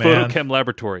at Photochem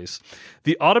Laboratories.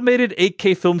 The automated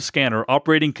 8K film scanner,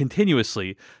 operating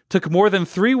continuously, took more than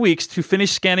 3 weeks to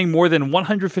finish scanning more than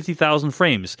 150,000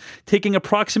 frames, taking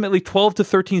approximately 12 to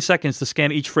 13 seconds to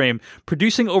scan each frame,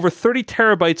 producing over 30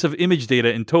 terabytes of image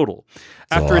data in total.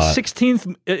 After a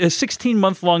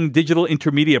 16-month-long digital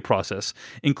intermediate process,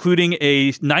 including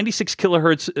a 96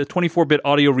 kilohertz 24-bit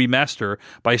audio remaster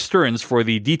by Stearns for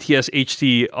the DTS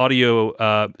HD audio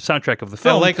soundtrack of the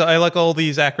film. I like all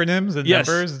these acronyms and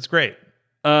numbers. It's great.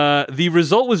 The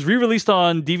result was re-released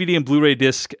on DVD and Blu-ray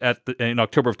disc in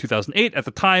October of 2008. At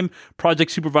the time,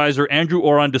 project supervisor Andrew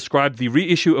Oron described the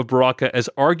reissue of Baraka as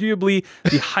arguably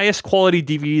the highest quality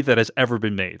DVD that has ever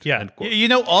been made. Yeah, you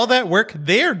know, all that work,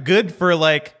 they are good for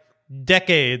like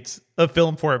decades of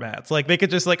film formats. Like they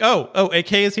could just like, oh,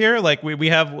 8K is here. Like we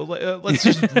have, let's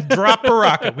just drop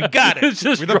Baraka. We got it. Let's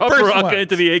just drop Baraka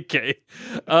into the 8K.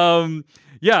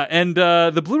 Yeah, and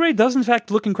the Blu-ray does, in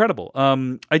fact, look incredible.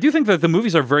 I do think that the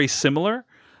movies are very similar.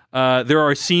 There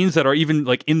are scenes that are even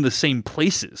like in the same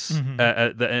places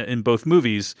in both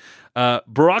movies.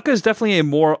 Baraka is definitely a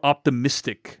more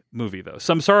optimistic movie, though.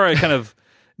 Samsara kind of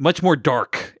much more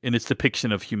dark in its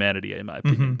depiction of humanity, in my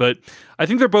opinion. But I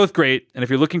think they're both great, and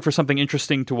if you're looking for something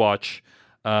interesting to watch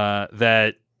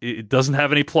that it doesn't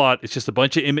have any plot, it's just a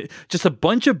bunch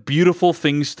of beautiful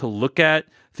things to look at,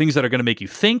 things that are going to make you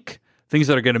think, things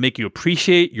that are going to make you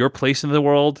appreciate your place in the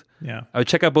world. Yeah, I would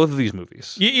check out both of these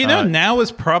movies. You know, now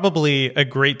is probably a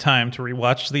great time to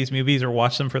rewatch these movies or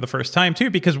watch them for the first time too,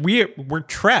 because we're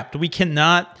trapped. We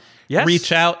cannot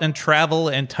reach out and travel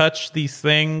and touch these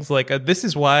things. Like this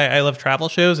is why I love travel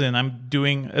shows, and I'm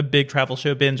doing a big travel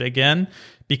show binge again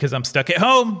because I'm stuck at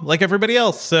home like everybody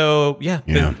else. So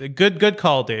good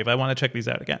call, Dave. I want to check these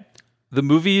out again. The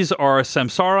movies are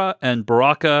Samsara and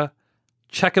Baraka.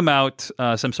 Check them out.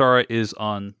 Samsara is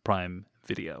on Prime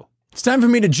Video. It's time for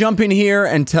me to jump in here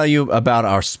and tell you about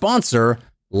our sponsor,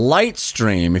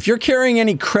 Lightstream. If you're carrying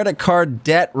any credit card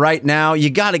debt right now, you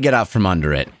got to get out from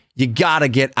under it. You got to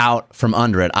get out from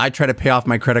under it. I try to pay off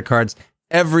my credit cards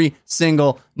every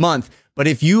single month. But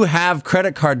if you have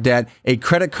credit card debt, a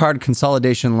credit card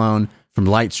consolidation loan from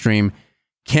Lightstream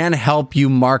can help you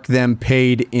mark them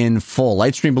paid in full.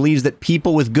 Lightstream believes that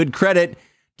people with good credit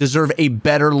deserve a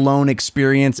better loan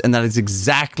experience, and that is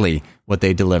exactly what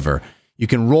they deliver. You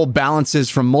can roll balances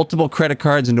from multiple credit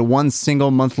cards into one single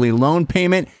monthly loan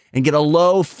payment and get a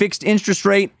low fixed interest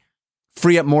rate,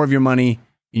 free up more of your money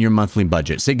in your monthly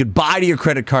budget. Say goodbye to your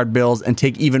credit card bills and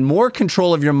take even more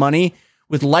control of your money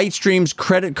with Lightstream's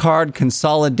credit card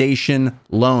consolidation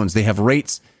loans. They have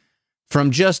rates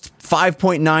from just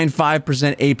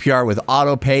 5.95% APR with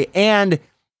auto pay, and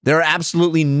there are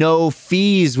absolutely no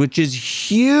fees, which is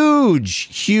huge.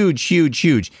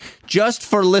 Just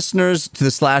for listeners to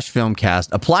the /Filmcast,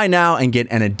 apply now and get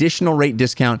an additional rate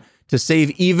discount to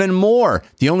save even more.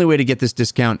 The only way to get this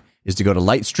discount is to go to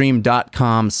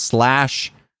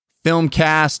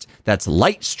lightstream.com/filmcast. That's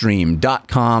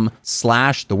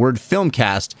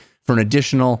lightstream.com/filmcast for an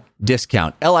additional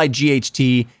discount.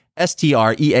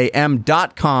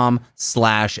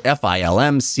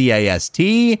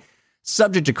 lightstream.com/FILMCAST.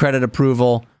 Subject to credit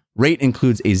approval. Rate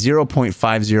includes a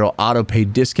 0.50 auto-pay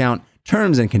discount.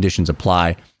 Terms and conditions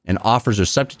apply, and offers are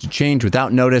subject to change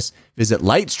without notice. Visit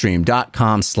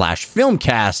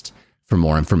lightstream.com/filmcast for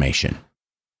more information.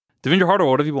 Devinder Harder,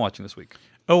 what have you been watching this week?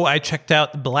 Oh, I checked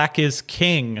out Black is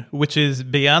King, which is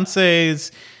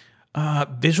Beyonce's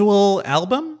visual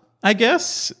album, I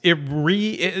guess.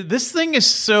 This thing is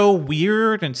so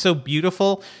weird and so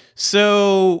beautiful.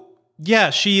 So, yeah,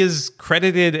 she is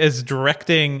credited as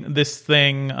directing this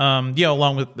thing,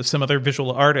 along with some other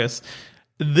visual artists.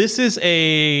 This is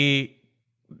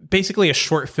basically a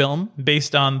short film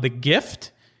based on The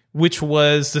Gift, which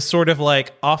was the sort of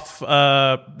like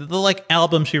the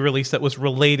album she released that was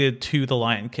related to The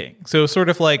Lion King. So sort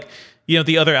of like,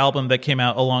 the other album that came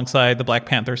out alongside the Black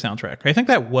Panther soundtrack. I think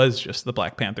that was just the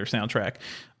Black Panther soundtrack.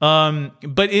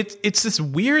 But it's this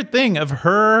weird thing of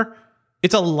her.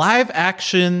 It's a live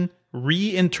action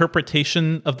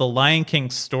reinterpretation of the Lion King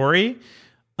story.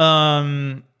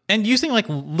 And using like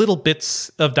little bits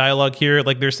of dialogue here.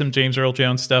 Like there's some James Earl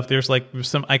Jones stuff. There's like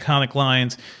some iconic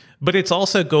lines. But it's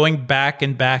also going back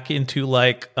into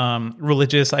like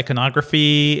religious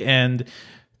iconography and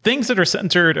things that are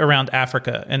centered around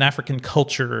Africa and African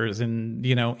cultures and,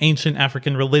 ancient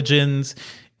African religions.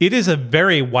 It is a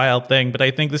very wild thing, but I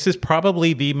think this is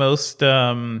probably the most,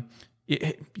 The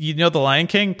Lion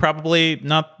King, probably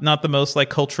not the most like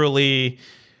culturally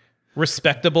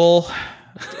respectable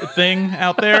thing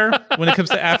out there when it comes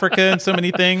to Africa and so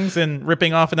many things, and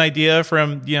ripping off an idea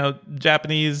from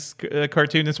Japanese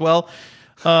cartoon as well.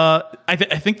 I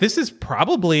think this is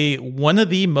probably one of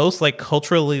the most like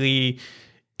culturally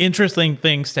interesting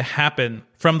things to happen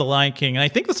from The Lion King, and I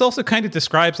think this also kind of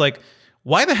describes like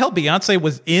why the hell Beyonce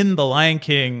was in the Lion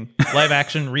King live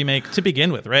action remake to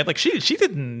begin with, right? Like she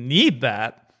didn't need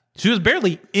that. She was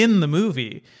barely in the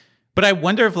movie. But I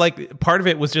wonder if like part of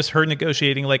it was just her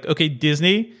negotiating, like, okay,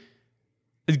 Disney,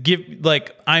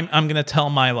 I'm going to tell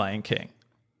my Lion King.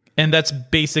 And that's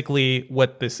basically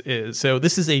what this is. So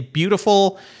this is a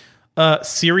beautiful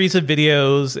series of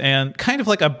videos and kind of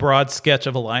like a broad sketch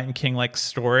of a Lion King like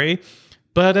story.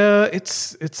 But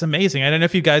it's amazing. I don't know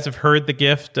if you guys have heard The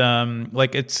Gift.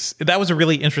 That was a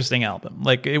really interesting album.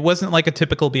 Like it wasn't like a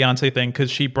typical Beyonce thing because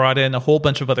she brought in a whole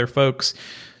bunch of other folks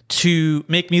to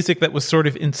make music that was sort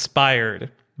of inspired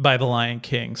by The Lion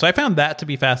King. So I found that to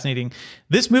be fascinating.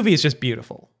 This movie is just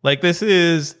beautiful. Like this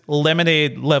is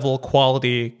Lemonade level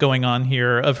quality going on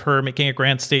here of her making a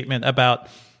grand statement about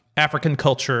African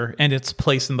culture and its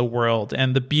place in the world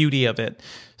and the beauty of it.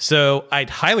 So I'd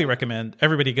highly recommend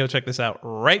everybody go check this out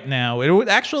right now. It would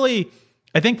actually,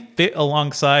 I think, fit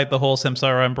alongside the whole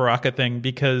Samsara and Baraka thing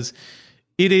because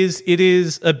it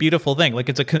is a beautiful thing. Like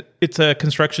it's a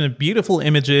construction of beautiful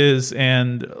images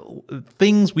and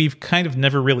things we've kind of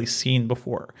never really seen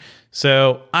before.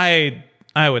 So I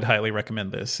would highly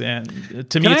recommend this. And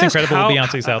to me, it's incredible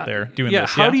Beyonce's out there doing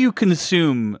this. How do you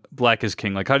consume Black is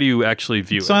King? Like, how do you actually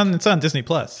view it? It's on Disney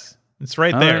Plus. It's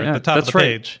right there at the top of the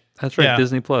page. That's right,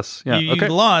 Disney Plus. Yeah, you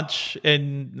launch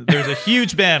and there's a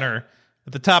huge banner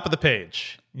at the top of the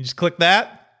page. You just click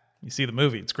that, you see the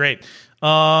movie. It's great.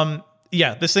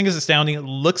 This thing is astounding. It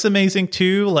looks amazing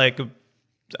too. Like,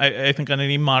 I think on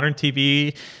any modern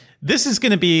TV, this is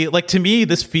going to be like, to me,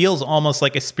 this feels almost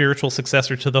like a spiritual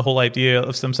successor to the whole idea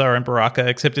of Samsara and Baraka,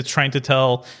 except it's trying to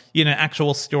tell an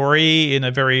actual story in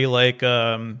a very like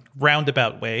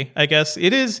roundabout way. I guess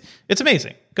it's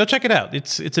amazing. Go check it out.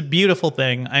 It's a beautiful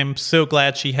thing. I'm so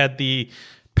glad she had the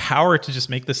power to just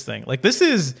make this thing. Like, this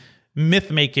is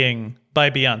myth making by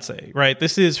Beyonce, right?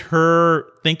 This is her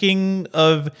thinking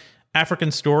of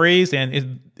African stories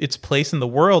and its place in the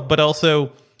world, but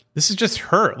also this is just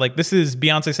her. Like, this is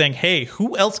Beyonce saying, hey,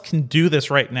 who else can do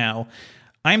this right now?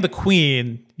 I'm the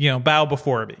queen, bow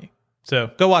before me.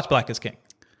 So go watch Black is King.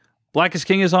 Black is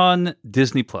King is on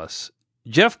Disney Plus.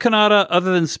 Jeff Kanata,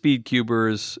 other than Speed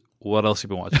Cubers, what else have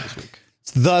you been watching this week?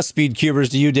 It's the Speed Cubers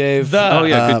to you, Dave.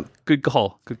 Good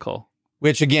call. Good call.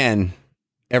 Which, again,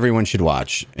 everyone should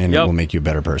watch, and it will make you a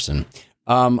better person.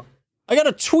 I got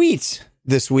a tweet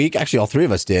this week. Actually, all three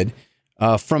of us did.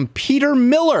 From Peter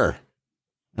Miller.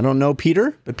 I don't know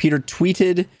Peter, but Peter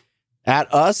tweeted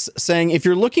at us saying, if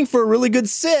you're looking for a really good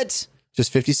sit,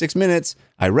 just 56 minutes,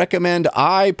 I recommend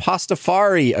I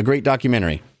Pastafari, a great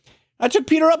documentary. I took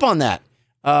Peter up on that.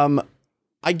 One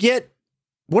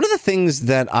of the things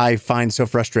that I find so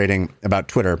frustrating about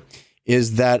Twitter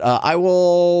is that I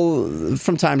will,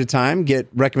 from time to time, get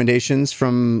recommendations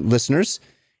from listeners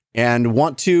and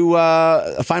want to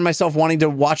find myself wanting to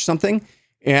watch something.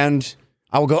 and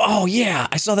I will go, oh yeah,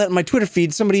 I saw that in my Twitter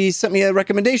feed. Somebody sent me a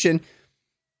recommendation,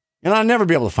 and I'll never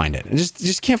be able to find it. I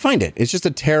just can't find it. It's just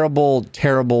a terrible,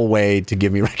 terrible way to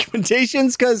give me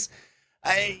recommendations because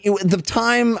the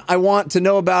time I want to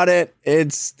know about it,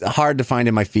 it's hard to find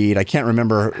in my feed. I can't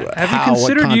remember. Have you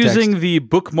considered using the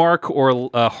bookmark or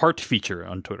heart feature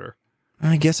on Twitter?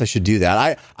 I guess I should do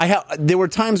that. There were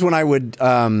times when I would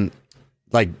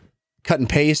like cut and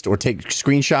paste or take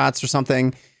screenshots or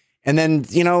something, and then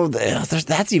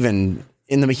that's even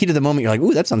in the heat of the moment. You're like,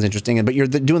 ooh, that sounds interesting, but you're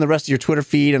doing the rest of your Twitter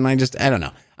feed, and I don't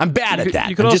know. I'm bad at that.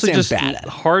 You could also just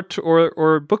heart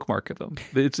or bookmark them.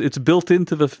 It's built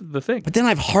into the thing. But then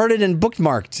I've hearted and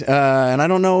bookmarked, and I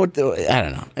don't know I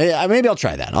don't know. Maybe I'll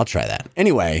try that.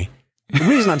 Anyway, the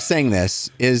reason I'm saying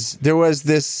this is there was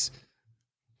this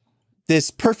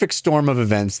perfect storm of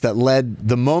events that led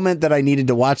the moment that I needed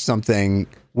to watch something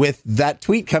with that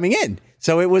tweet coming in.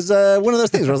 So it was one of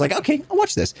those things where I was like, okay, I'll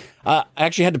watch this. I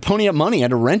actually had to pony up money. I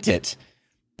had to rent it,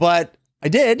 but I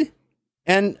did.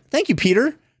 And thank you,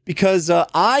 Peter, because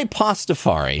I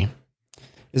Pastafari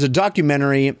is a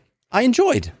documentary I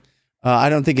enjoyed. I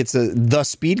don't think it's the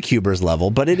Speed Cubers level,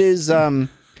 but it is.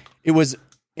 It was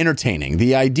entertaining.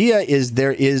 The idea is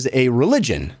there is a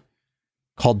religion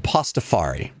called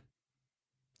Pastafari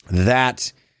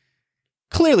that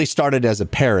clearly started as a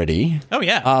parody. Oh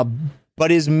yeah. But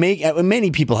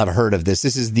many people have heard of this.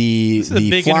 This is the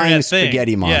flying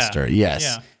spaghetti monster. Yeah. Yes.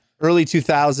 Yeah. Early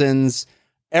 2000s.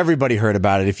 Everybody heard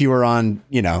about it. If you were on,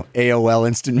 AOL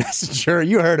Instant Messenger,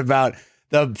 you heard about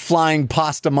the flying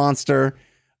pasta monster.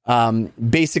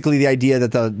 Basically the idea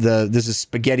that this is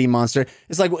spaghetti monster.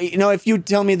 It's like, if you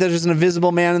tell me there's an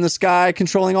invisible man in the sky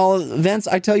controlling all events,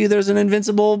 I tell you there's an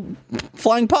invincible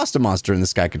flying pasta monster in the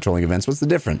sky controlling events. What's the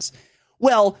difference?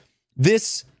 Well,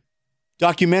 this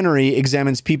documentary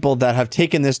examines people that have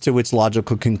taken this to its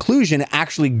logical conclusion,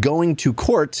 actually going to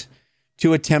court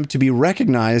to attempt to be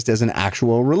recognized as an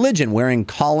actual religion, wearing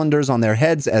colanders on their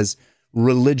heads as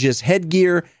religious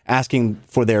headgear, asking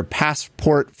for their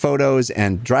passport photos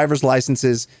and driver's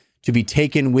licenses to be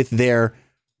taken with their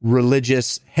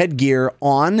religious headgear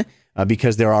on,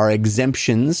 because there are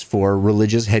exemptions for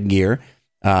religious headgear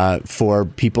for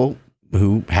people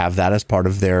who have that as part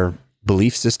of their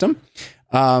belief system.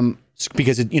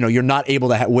 Because you're not able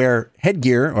to wear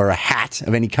headgear or a hat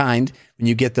of any kind when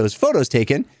you get those photos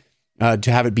taken,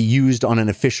 to have it be used on an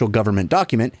official government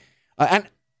document. And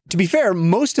to be fair,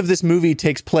 most of this movie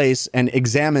takes place and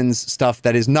examines stuff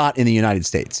that is not in the United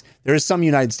States. There is some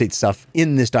United States stuff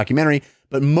in this documentary,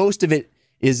 but most of it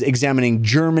is examining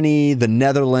Germany, the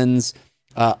Netherlands,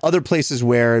 other places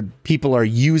where people are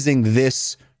using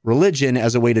this religion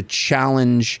as a way to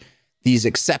challenge these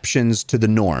exceptions to the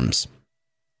norms.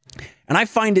 And I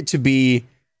find it to be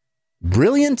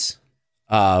brilliant,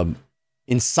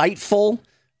 insightful.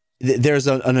 There's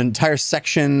an entire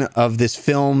section of this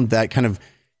film that kind of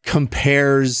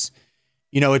compares,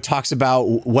 it talks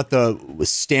about what the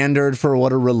standard for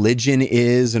what a religion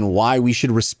is and why we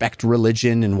should respect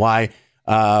religion and why,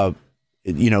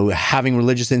 having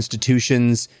religious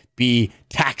institutions be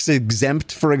tax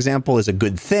exempt, for example, is a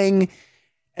good thing.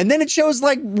 And then it shows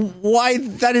why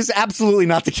that is absolutely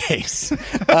not the case.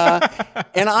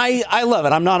 And I love it.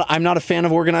 I'm not a fan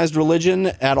of organized religion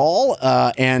at all.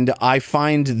 And I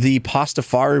find the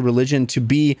Pastafari religion to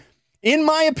be, in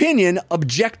my opinion,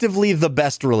 objectively the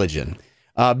best religion,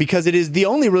 because it is the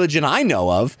only religion I know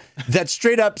of that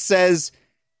straight up says,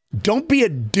 don't be a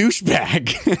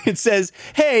douchebag. It says,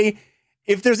 hey,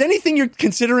 if there's anything you're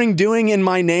considering doing in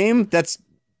my name that's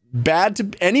bad to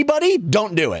anybody,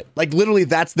 don't do it. Literally,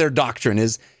 that's their doctrine,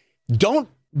 is don't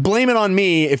blame it on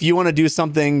me if you want to do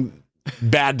something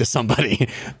bad to somebody.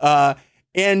 And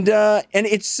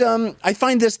it's I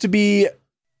find this to be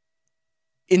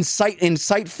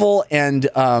insightful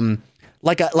and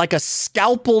like a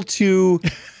scalpel to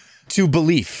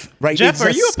belief, right? Jeff, are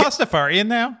you a Pastafarian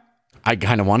now? I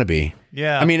kind of want to be.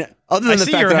 Yeah. I mean, other than the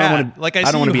fact that I don't want to,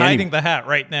 I see you hiding the hat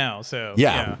right now. So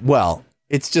yeah. Well,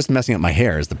 it's just messing up my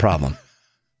hair is the problem.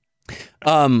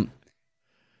 I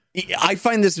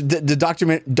find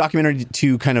the documentary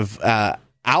to kind of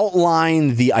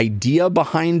outline the idea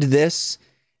behind this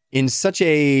in such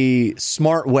a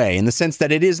smart way, in the sense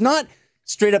that it is not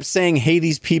straight up saying, hey,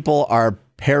 these people are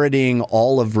parodying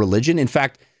all of religion. In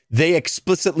fact, they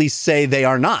explicitly say they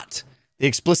are not. They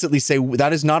explicitly say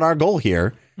that is not our goal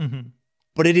here. Mm-hmm.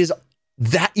 But it is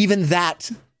that, even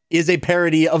that is a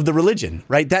parody of the religion,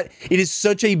 right? That it is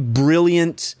such a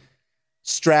brilliant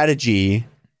strategy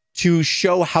to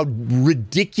show how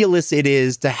ridiculous it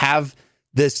is to have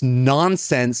this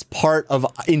nonsense part of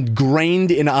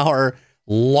ingrained in our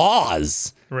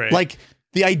laws. Right. Like,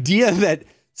 the idea that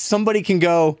somebody can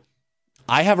go,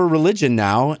 I have a religion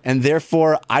now, and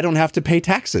therefore I don't have to pay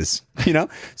taxes. You know,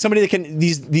 somebody that can,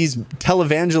 these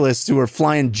televangelists who are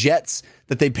flying jets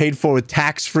that they paid for with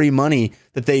tax-free money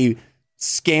that they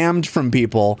scammed from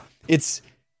people. It's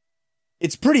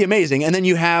pretty amazing. And then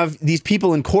you have these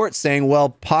people in court saying,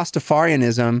 well,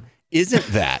 Pastafarianism isn't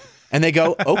that. And they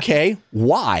go, okay,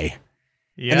 why?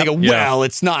 Yep. And they go, well,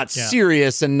 it's not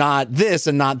serious and not this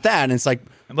and not that. And it's like,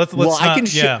 let's I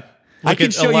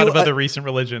can show a lot of other recent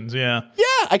religions. Yeah,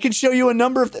 I can show you a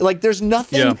number of there's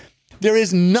nothing. Yeah. There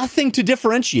is nothing to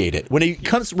differentiate it. When it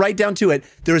comes right down to it,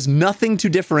 there is nothing to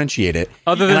differentiate it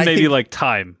other than maybe like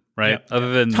time, right? Yeah.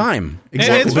 Other than time,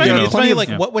 exactly. It's funny. Like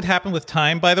what would happen with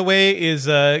time, by the way, is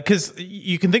because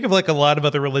you can think of like a lot of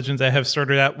other religions that have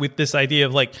started out with this idea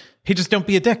of like, hey, just don't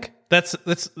be a dick. That's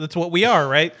what we are,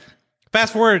 right?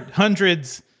 Fast forward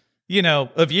hundreds,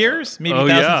 of years, maybe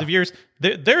thousands of years.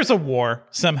 There's a war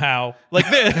somehow. Like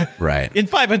right. In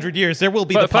 500 years, there will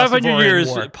be the 500 years.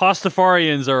 War.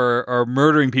 Pastafarians are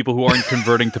murdering people who aren't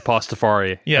converting to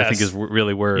Pastafari. Yes. I think is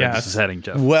really where this is heading,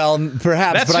 Jeff. Well,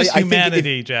 perhaps that's just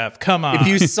humanity, Jeff. Come on. If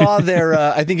you saw their,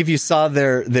 I think if you saw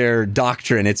their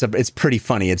doctrine, it's pretty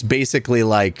funny. It's basically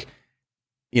like,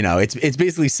 it's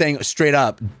basically saying straight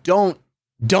up, don't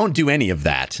do any of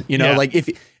that.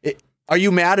 Like are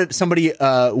you mad at somebody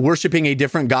worshiping a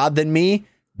different god than me?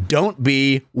 Don't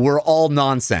be. We're all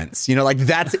nonsense. Like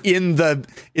that's in the.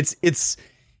 It's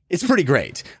pretty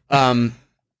great. I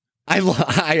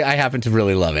happen to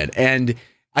really love it, and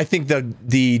I think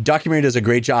the documentary does a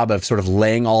great job of sort of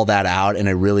laying all that out in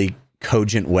a really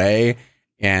cogent way.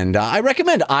 And I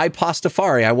recommend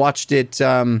Pastafari. I watched it.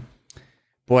 I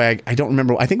don't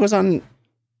remember. I think it was on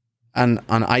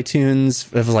iTunes.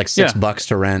 It was like $6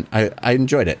 to rent. I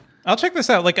enjoyed it. I'll check this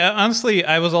out. Like, honestly,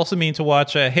 I was also meaning to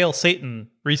watch Hail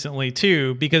Satan recently,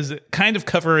 too, because kind of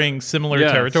covering similar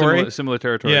territory. Similar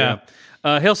territory, yeah.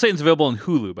 Hail Satan's available on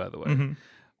Hulu, by the way. Mm-hmm.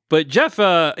 But, Jeff,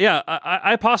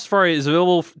 Pastafari is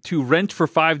available to rent for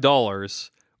 $5,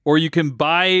 or you can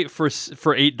buy for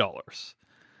 $8.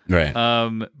 Right.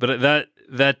 But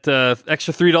that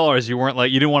extra $3,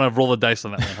 you didn't want to roll the dice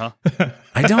on that one, huh?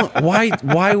 I don't. Why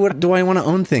do I want to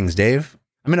own things, Dave?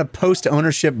 I'm in a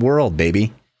post-ownership world,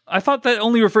 baby. I thought that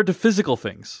only referred to physical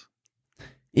things.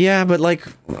 Yeah, but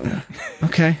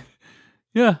okay.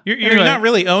 Yeah. You're not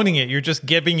really owning it. You're just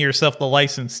giving yourself the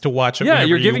license to watch it. Yeah,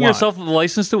 you're giving yourself the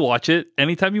license to watch it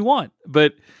anytime you want.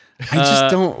 But I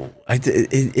just don't.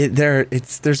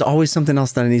 There's always something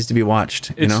else that needs to be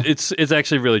watched. It's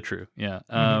actually really true. Yeah.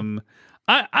 Mm-hmm.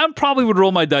 I probably would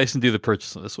roll my dice and do the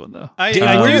purchase on this one though. I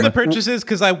do the purchases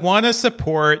because I want to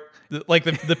support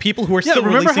the people who are still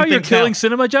remember releasing how you're things killing now.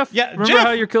 cinema, Jeff? Yeah, remember Jeff,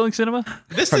 how you're killing cinema?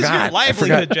 This is your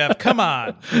livelihood, Jeff. Come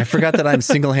on. I forgot that I'm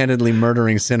single-handedly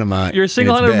murdering cinema. You're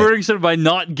single-handedly murdering cinema by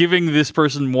not giving this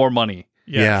person more money.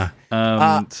 Yeah.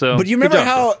 But do you remember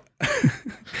how? Do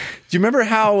you remember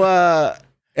how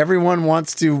everyone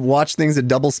wants to watch things at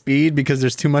double speed because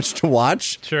there's too much to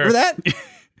watch? Sure. Remember that?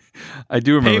 I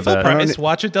do remember Pay full that. price,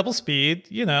 watch at double speed.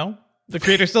 The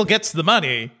creator still gets the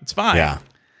money. It's fine. Yeah.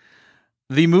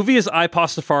 The movie is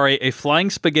Pastafari, a flying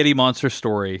spaghetti monster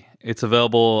story. It's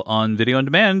available on video on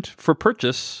demand for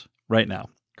purchase right now.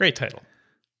 Great title.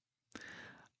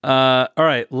 All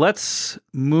right, let's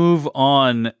move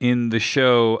on in the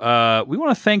show. We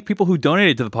want to thank people who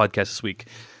donated to the podcast this week.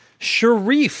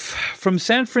 Sharif from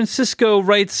San Francisco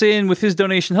writes in with his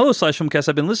donation. Hello, /Filmcast.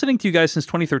 I've been listening to you guys since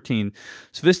 2013,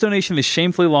 so this donation is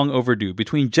shamefully long overdue.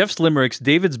 Between Jeff's limericks,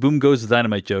 David's boom goes the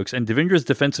dynamite jokes, and Devindra's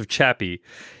defense of Chappie,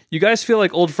 you guys feel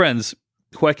like old friends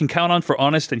who I can count on for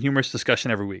honest and humorous discussion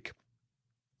every week.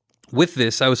 With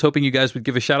this, I was hoping you guys would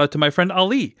give a shout out to my friend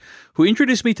Ali, who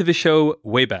introduced me to the show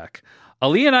way back.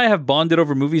 Ali and I have bonded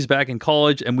over movies back in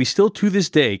college, and we still to this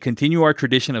day continue our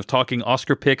tradition of talking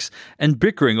Oscar picks and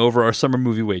bickering over our summer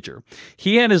movie wager.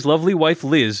 He and his lovely wife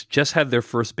Liz just had their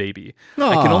first baby. Aww.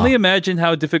 I can only imagine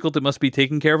how difficult it must be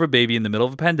taking care of a baby in the middle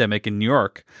of a pandemic in New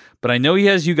York, but I know he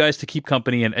has you guys to keep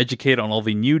company and educate on all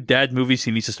the new dad movies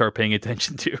he needs to start paying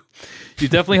attention to. You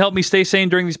definitely helped me stay sane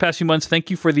during these past few months.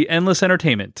 Thank you for the endless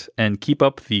entertainment, and keep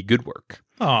up the good work.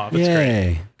 Oh, that's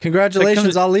great.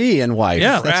 Congratulations, Ali and wife.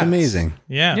 Yeah, that's amazing.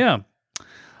 Yeah.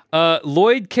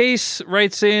 Lloyd Case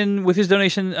writes in with his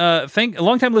donation. A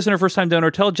long-time listener, first-time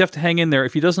donor. Tell Jeff to hang in there.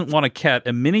 If he doesn't want a cat,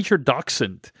 a miniature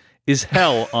dachshund is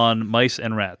hell on mice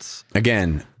and rats.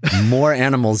 Again, more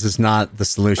animals is not the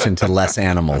solution to less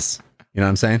animals. You know what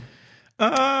I'm saying?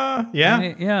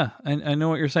 Yeah. I know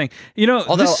what you're saying.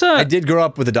 Although I did grow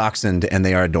up with a dachshund, and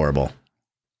they are adorable.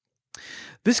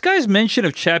 This guy's mention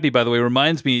of Chappie, by the way,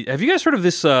 reminds me. Have you guys heard of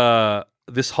this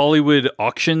this Hollywood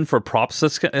auction for props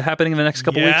that's happening in the next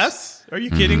couple weeks. Yes? Are you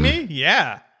kidding me?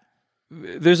 Yeah.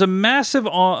 There's a massive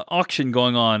auction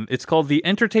going on. It's called the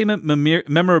Entertainment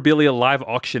Memorabilia Live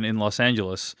Auction in Los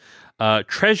Angeles.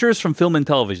 Treasures from Film and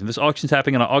Television. This auction's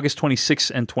happening on August 26th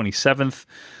and 27th.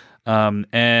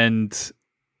 And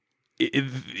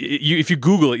if you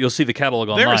Google it, you'll see the catalog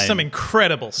online. There is some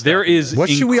incredible stuff. There is. What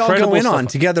should we all go in on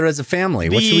together as a family?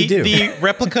 What should we do? The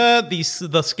replica,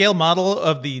 the scale model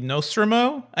of the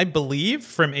Nostromo, I believe,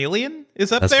 from Alien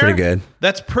is up there. That's pretty good.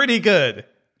 That's pretty good.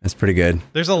 That's pretty good.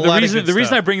 There's a lot of good The reason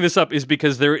stuff. I bring this up is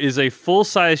because there is a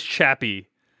full-size Chappie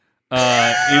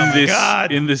in this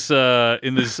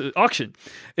auction.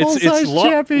 It's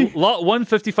lot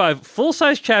 155,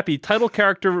 full-size Chappie, title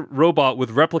character robot with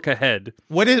replica head.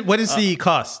 What is the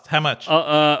cost? How much?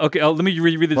 Okay, let me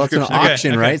read the Well, it's an description.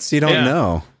 auction, right? So you don't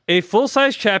know. A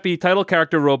full-size Chappie title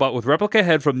character robot with replica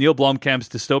head from Neil Blomkamp's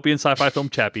dystopian sci-fi film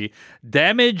Chappie,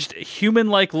 damaged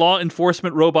human-like law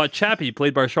enforcement robot Chappie,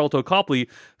 played by Charlton Copley,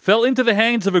 fell into the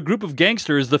hands of a group of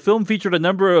gangsters. The film featured a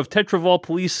number of Tetravol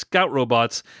police scout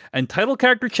robots, and title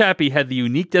character Chappie had the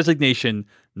unique designation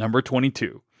number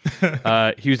 22.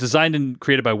 He was designed and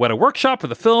created by Weta Workshop for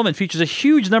the film and features a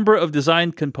huge number of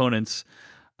designed components.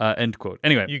 End quote.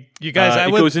 Anyway, you guys, I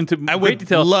goes into I great would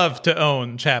detail. love to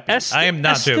own Chappie. I am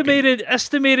not joking.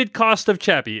 Estimated cost of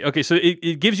Chappie. Okay, so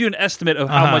it gives you an estimate of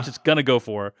how much it's gonna go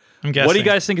for. I'm guessing. What do you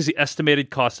guys think is the estimated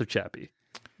cost of Chappie?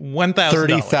 $1,000.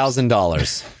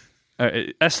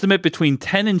 $30,000. Estimate between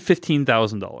 $10,000 and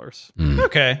 $15,000.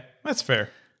 Okay, that's fair.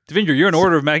 Devindra, you're an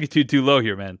order of magnitude too low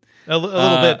here, man. A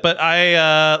little bit,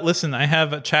 but listen. I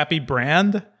have a Chappie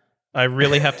brand. I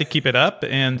really have to keep it up,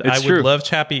 and I would love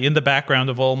Chappie in the background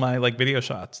of all my video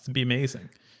shots. It'd be amazing.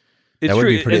 That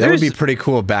would be pretty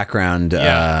cool background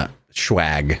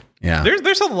swag. Yeah,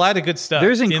 there's a lot of good stuff.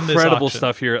 There's in incredible this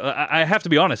stuff here. I have to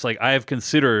be honest. I have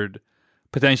considered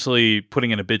potentially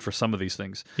putting in a bid for some of these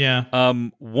things. Yeah.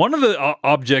 One of the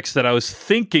objects that I was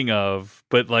thinking of,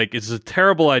 but it's a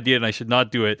terrible idea and I should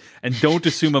not do it, and don't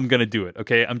assume I'm going to do it,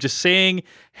 okay? I'm just saying,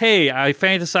 hey, I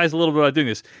fantasize a little bit about doing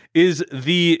this, is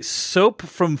the soap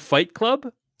from Fight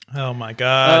Club. Oh my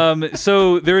God.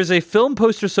 So there is a film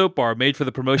poster soap bar made for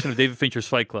the promotion of David Fincher's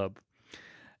Fight Club.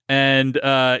 And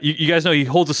you guys know he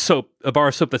holds a bar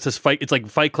of soap that says Fight. It's like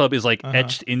Fight Club is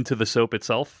etched into the soap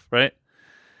itself, right?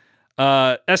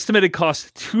 Estimated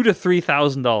cost $2,000 to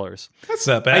 $3,000. That's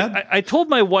not bad. I told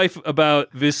my wife about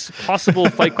this possible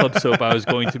Fight Club soap I was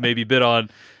going to maybe bid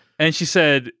on, and she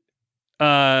said,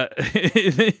 then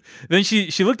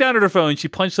she looked down at her phone, she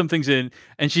punched some things in,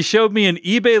 and she showed me an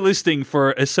eBay listing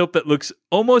for a soap that looks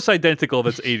almost identical.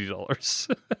 That's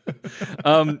 $80.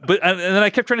 And then I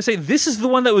kept trying to say, this is the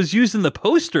one that was used in the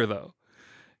poster, though.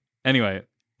 Anyway.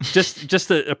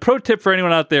 Just a pro tip for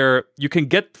anyone out there: you can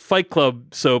get Fight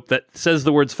Club soap that says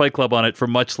the words Fight Club on it for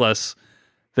much less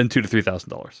than $2,000 to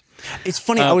 $3,000. It's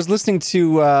funny. I was listening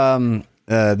to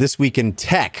This Week in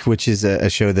Tech, which is a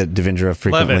show that Devindra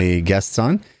frequently guests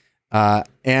on,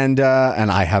 and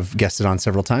I have guested on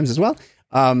several times as well.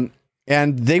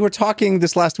 And they were talking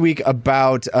this last week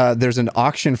about there's an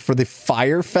auction for the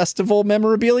Fire Festival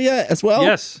memorabilia as well.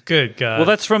 Yes. Good God. Well,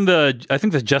 that's from I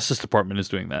think the Justice Department is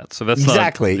doing that. So that's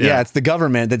exactly. Not, yeah, it's the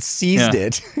government that seized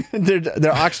it.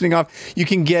 They're auctioning off. You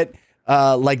can get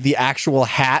the actual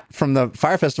hat from the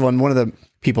Fire Festival. And one of the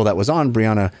people that was on,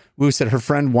 Brianna Wu, said her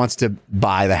friend wants to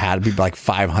buy the hat. It'd be like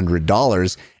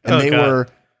 $500. And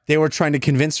they were trying to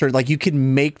convince her, you could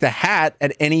make the hat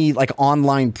at any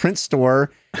online print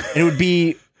store and it would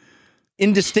be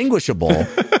indistinguishable.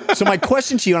 So my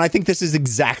question to you, and I think this is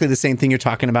exactly the same thing you're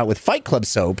talking about with Fight Club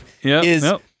soap,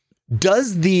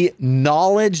 does the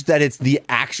knowledge that it's the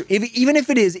actual, even if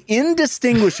it is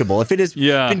indistinguishable, if it has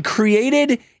been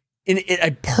created in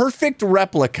a perfect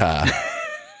replica,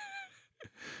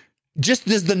 just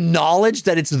does the knowledge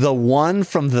that it's the one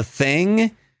from the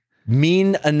thing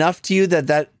mean enough to you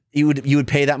that you would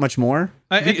pay that much more?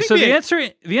 The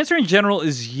answer in general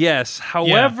is yes.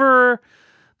 However,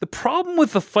 the problem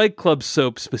with the Fight Club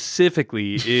soap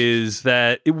specifically is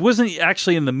that it wasn't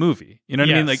actually in the movie. You know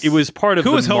what I mean? It was part of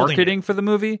the marketing for the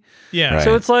movie. Yeah. Right.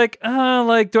 So it's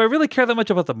do I really care that much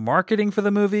about the marketing for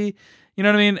the movie? You know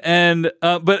what I mean? And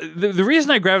but the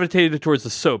reason I gravitated towards the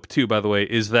soap too, by the way,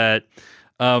 is that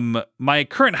my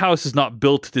current house is not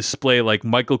built to display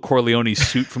Michael Corleone's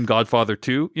suit from Godfather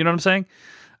 2. You know what I'm saying?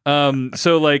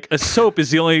 So a soap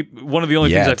is one of the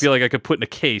only things I feel like I could put in a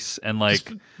case and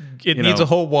it needs a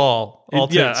whole wall all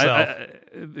to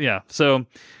itself. So,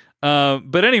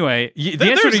 but anyway,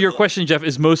 the answer to your question, Jeff,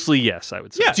 is mostly yes. I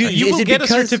would say. Yeah, you will get a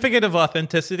certificate of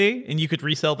authenticity, and you could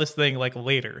resell this thing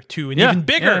later to an even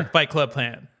bigger Fight Club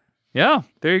fan. Yeah,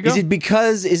 there you go. Is it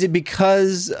because it's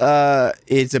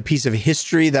a piece of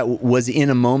history that was in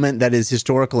a moment that is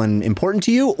historical and important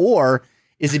to you, or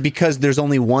is it because there's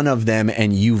only one of them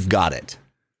and you've got it?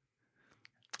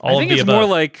 All I think of the it's above. more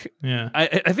like Yeah.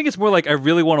 I think it's more like I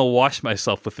really want to wash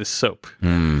myself with this soap.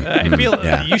 I feel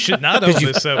you should not own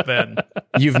this soap then.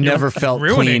 You've never felt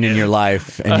ruining clean in it. your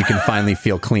life, and you can finally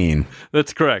feel clean.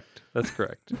 That's correct.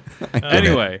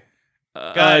 Anyway,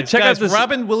 check out this.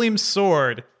 Robin Williams'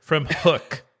 sword from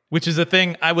Hook, which is a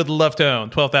thing I would love to own.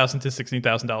 $12,000 to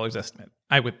 $16,000 estimate.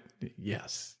 I would.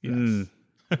 Yes. Yeah.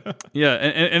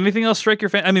 And anything else strike your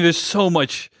fan? I mean, there's so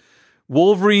much.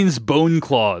 Wolverine's bone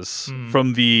claws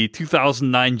from the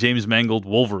 2009 James Mangold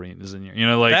Wolverine is in here. You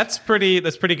know, like that's pretty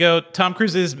good. Tom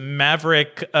Cruise's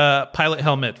Maverick pilot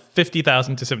helmet,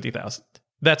 $50,000 to $70,000.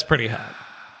 That's pretty high.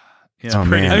 Yeah. Oh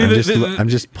man, I mean, I'm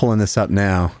just pulling this up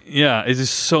now. Yeah, it's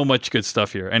just so much good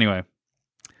stuff here. Anyway,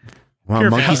 wow,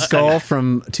 Monkey Skull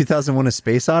from 2001: A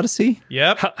Space Odyssey.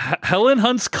 Yep. Helen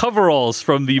Hunt's coveralls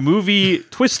from the movie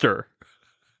Twister.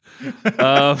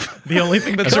 The only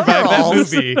thing that survived that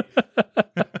movie.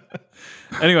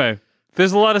 Anyway,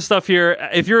 there's a lot of stuff here.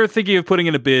 If you're thinking of putting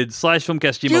in a bid,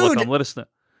 /filmcast@gmail.com, let us know.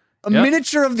 A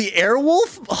miniature of the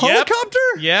Airwolf helicopter?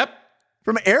 Yep.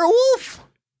 From Airwolf?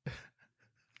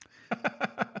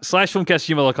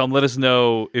 /filmcast@gmail.com, let us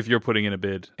know if you're putting in a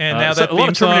bid. And now that a lot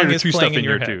of theme song Terminator is 2 playing stuff in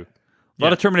your here head. too. A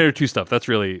lot of Terminator 2 stuff. That's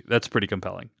pretty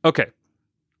compelling. Okay.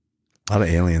 A lot of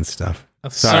alien stuff.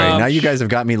 Sorry, now you guys have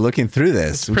got me looking through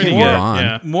this. We pretty can move good, on.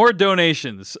 yeah. More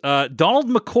donations. Donald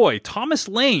McCoy, Thomas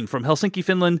Lane from Helsinki,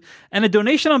 Finland, and a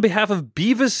donation on behalf of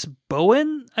Beavis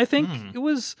Bowen, I think it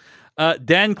was.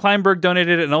 Dan Kleinberg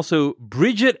donated it, and also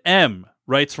Bridget M.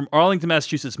 writes from Arlington,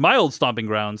 Massachusetts, my old stomping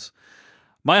grounds.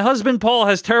 My husband, Paul,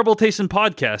 has terrible taste in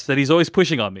podcasts that he's always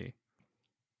pushing on me.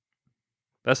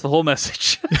 That's the whole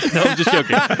message. No, I'm just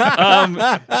joking.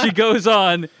 She goes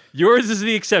on, yours is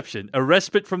the exception, a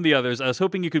respite from the others. I was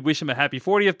hoping you could wish him a happy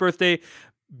 40th birthday.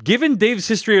 Given Dave's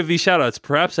history of these shoutouts,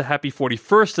 perhaps a happy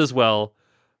 41st as well,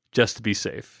 just to be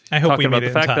safe. I hope Talking we about made the it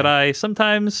in fact time. that I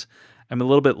sometimes am a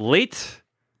little bit late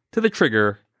to the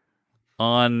trigger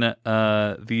on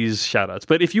these shoutouts.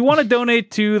 But if you want to donate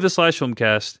to the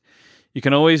 /filmcast, you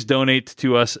can always donate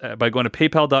to us by going to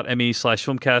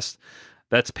paypal.me/filmcast.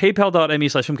 That's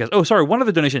paypal.me/filmcast. Oh, sorry, one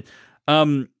other donation.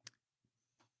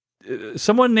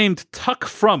 Someone named Tuck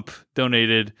Frump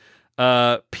donated.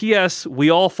 P.S. We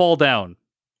all fall down.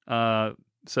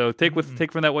 So take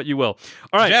from that what you will.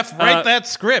 All right, Jeff, write that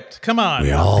script. Come on.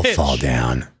 We all Pitch. fall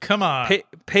down. Come on.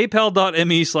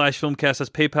 paypal.me/filmcast. That's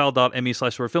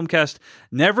paypal.me/filmcast.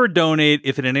 Never donate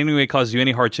if it in any way causes you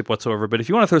any hardship whatsoever. But if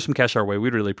you want to throw some cash our way,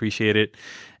 we'd really appreciate it.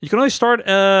 You can always start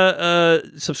a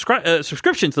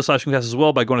subscription to the /filmcast as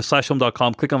well by going to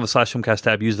 /film.com, click on the /filmcast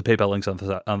tab, use the PayPal links on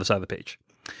the side of the page.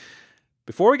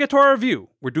 Before we get to our review,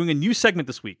 we're doing a new segment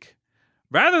this week.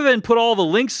 Rather than put all the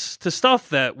links to stuff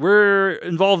that we're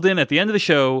involved in at the end of the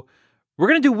show, we're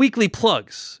going to do weekly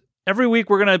plugs. Every week,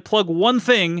 we're going to plug one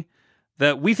thing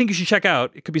that we think you should check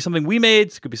out. It could be something we made.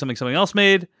 It could be something else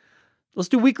made. Let's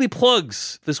do weekly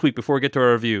plugs this week before we get to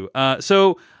our review.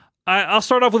 So I'll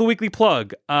start off with a weekly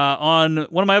plug. On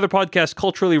one of my other podcasts,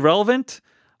 Culturally Relevant,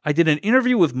 I did an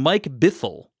interview with Mike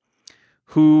Bithell,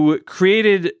 who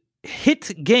created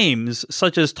hit games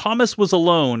such as Thomas Was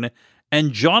Alone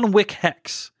and John Wick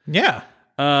Hex. Yeah.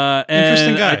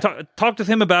 Interesting guy. I talked with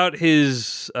him about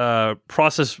his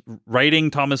process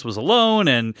writing Thomas Was Alone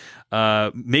and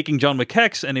making John Wick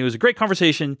Hex, and it was a great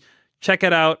conversation. Check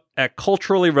it out at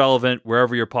Culturally Relevant,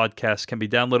 wherever your podcasts can be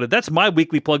downloaded. That's my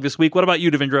weekly plug this week. What about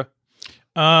you, Devindra?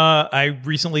 I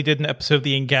recently did an episode of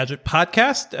the Engadget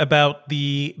podcast about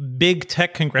the big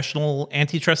tech congressional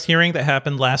antitrust hearing that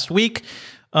happened last week.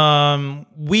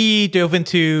 We dove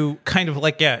into kind of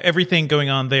like, everything going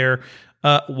on there.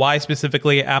 Why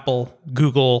specifically Apple,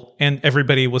 Google, and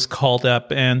everybody was called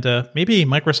up, and maybe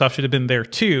Microsoft should have been there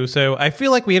too. So I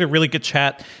feel like we had a really good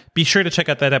chat. Be sure to check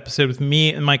out that episode with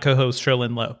me and my co-host,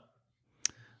 Sherlyn Lowe.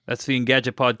 That's the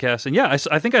Engadget podcast. And yeah,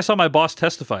 I think I saw my boss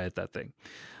testify at that thing.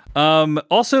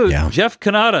 Also, Jeff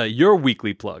Kanata, your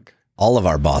weekly plug. All of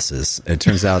our bosses. It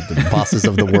turns out the bosses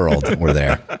of the world were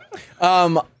there.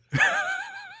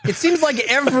 It seems like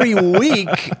every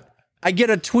week I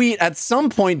get a tweet at some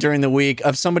point during the week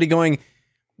of somebody going,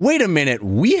 wait a minute,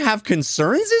 We Have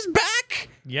Concerns is back?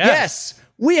 Yes,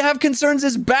 We Have Concerns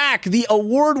is back. The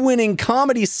award-winning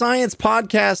comedy science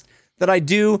podcast that I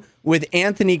do with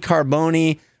Anthony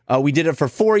Carboni. We did it for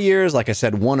 4 years. Like I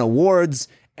said, won awards.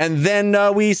 And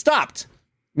then we stopped.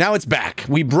 Now it's back.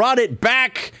 We brought it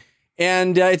back.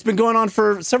 And it's been going on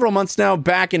for several months now,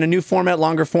 back in a new format,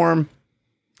 longer form.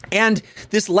 And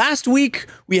this last week,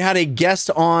 we had a guest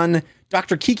on,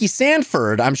 Dr. Kiki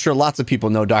Sanford. I'm sure lots of people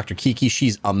know Dr. Kiki.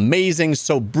 She's amazing,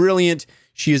 so brilliant.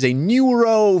 She is a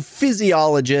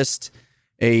neurophysiologist,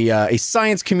 a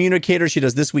science communicator. She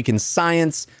does This Week in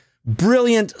Science.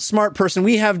 Brilliant, smart person.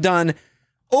 We have done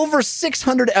over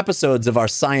 600 episodes of our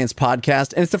science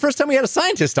podcast, and it's the first time we had a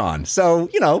scientist on. So,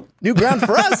 new ground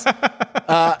for us.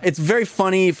 It's a very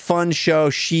funny, fun show.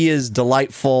 She is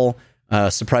delightful,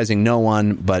 surprising no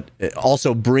one, but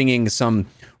also bringing some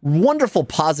wonderful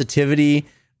positivity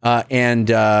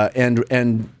and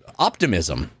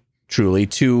optimism, truly,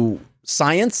 to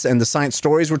science and the science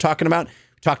stories we're talking about.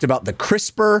 We talked about the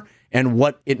CRISPR and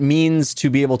what it means to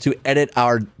be able to edit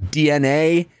our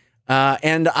DNA.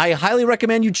 And I highly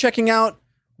recommend you checking out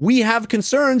We Have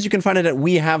Concerns. You can find it at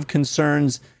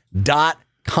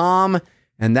wehaveconcerns.com.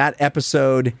 And that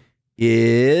episode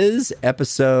is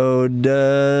episode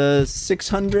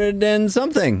 600 and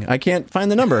something. I can't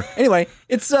find the number. Anyway,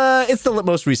 it's the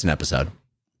most recent episode.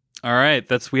 All right,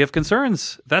 that's We Have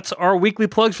Concerns. That's our weekly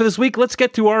plugs for this week. Let's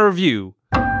get to our review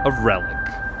of Relic.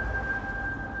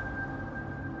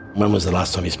 When was the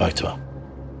last time you spoke to her?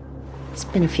 It's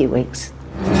been a few weeks.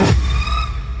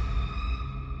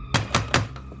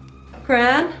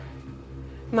 Gran?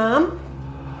 Mom?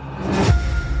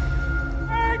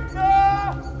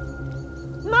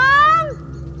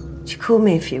 Mom! She called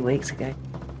me a few weeks ago.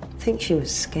 I think she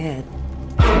was scared.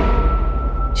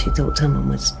 She thought someone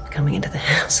was coming into the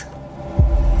house.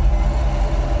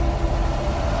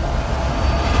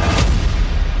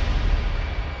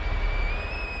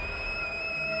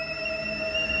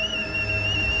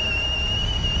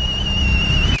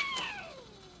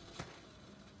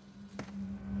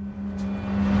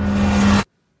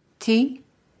 Tea?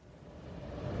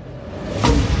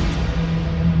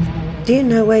 Do you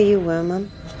know where you were,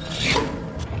 Mum?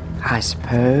 I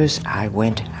suppose I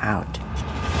went out.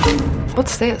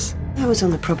 What's this? I was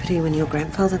on the property when your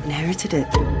grandfather inherited it.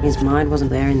 His mind wasn't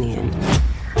there in the end.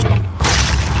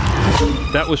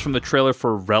 That was from the trailer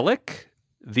for Relic,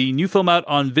 the new film out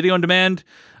on video on demand.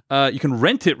 You can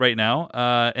rent it right now.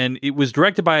 And it was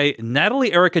directed by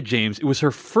Natalie Erica James. It was her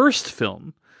first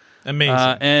film.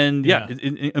 Amazing.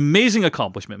 Amazing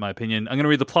accomplishment, in my opinion. I'm going to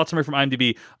read the plot summary from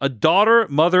IMDb. A daughter,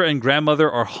 mother, and grandmother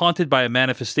are haunted by a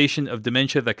manifestation of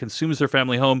dementia that consumes their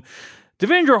family home.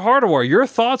 Devendra Hardawar, your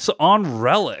thoughts on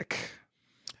Relic?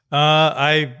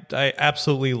 I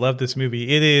absolutely love this movie.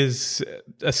 It is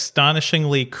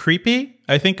astonishingly creepy.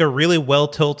 I think a really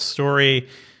well-told story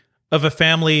of a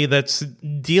family that's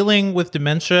dealing with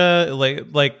dementia,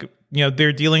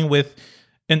 they're dealing with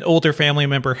an older family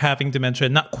member having dementia,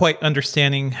 not quite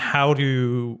understanding how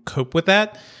to cope with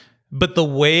that. But the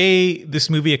way this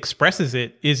movie expresses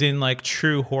it is in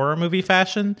true horror movie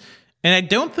fashion. And I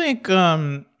don't think,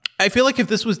 I feel like if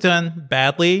this was done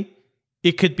badly,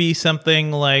 it could be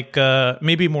something like,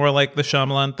 maybe more like the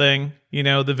Shyamalan thing,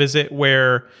 The Visit,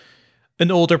 where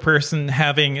an older person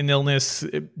having an illness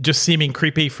just seeming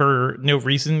creepy for no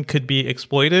reason could be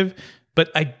exploitive. But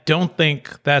I don't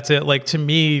think that's it. To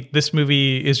me, this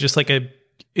movie is just it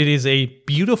is a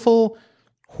beautiful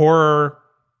horror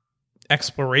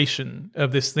exploration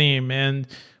of this theme. And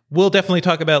we'll definitely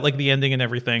talk about the ending and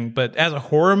everything. But as a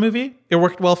horror movie, it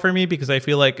worked well for me because I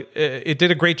feel like it did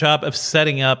a great job of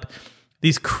setting up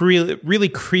these really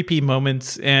creepy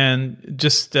moments. And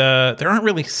just there aren't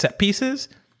really set pieces,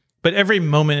 but every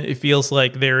moment it feels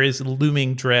like there is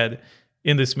looming dread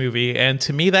in this movie. And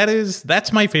to me,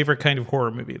 that's my favorite kind of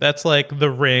horror movie. That's like The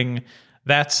Ring,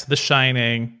 that's The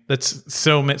Shining, that's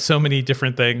so many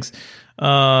different things.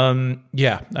 I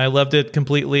loved it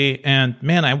completely. And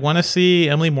man, I want to see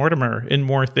Emily Mortimer in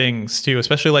more things too,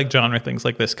 especially genre things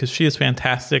like this, because she is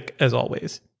fantastic as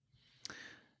always.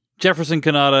 Jefferson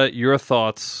Kanata, your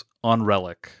thoughts on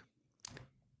Relic?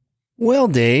 Well,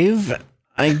 Dave,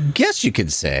 I guess you could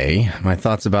say my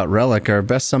thoughts about Relic are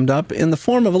best summed up in the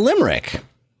form of a limerick.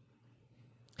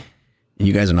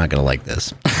 You guys are not going to like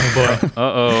this. Oh boy.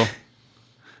 Uh-oh.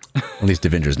 At least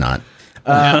Devendra's not.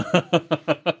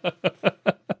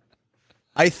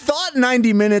 I thought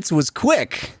 90 minutes was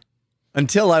quick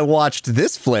until I watched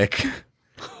this flick.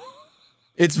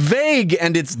 It's vague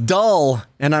and it's dull,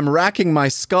 and I'm racking my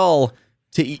skull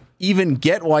to even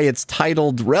get why it's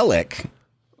titled Relic.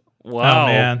 Wow. Oh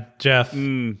man, Jeff.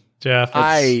 Jeff.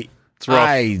 It's rough.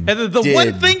 And the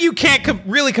one thing you can't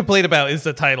really complain about is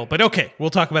the title, but okay,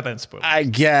 we'll talk about that in spoilers. I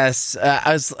guess.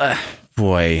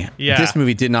 Boy, this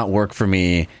movie did not work for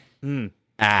me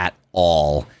at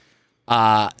all.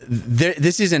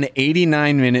 This is an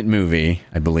 89-minute movie,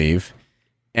 I believe,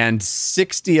 and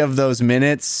 60 of those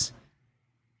minutes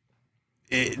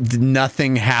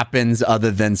nothing happens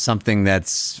other than something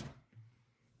that's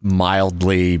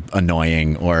mildly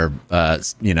annoying, or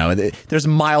there's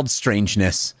mild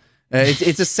strangeness.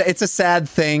 It's a sad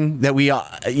thing that we,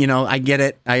 I get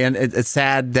it. It's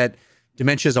sad that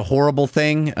dementia is a horrible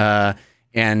thing,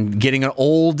 and getting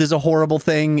old is a horrible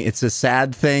thing. It's a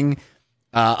sad thing.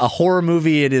 A horror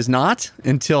movie, it is not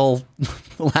until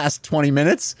the last 20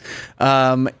 minutes.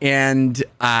 And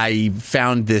I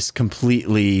found this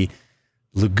completely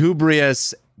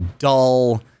lugubrious,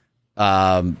 dull.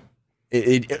 One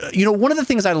of the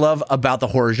things I love about the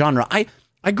horror genre,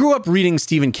 I grew up reading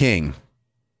Stephen King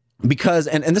because,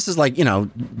 and this is like,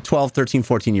 12, 13,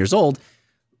 14 years old,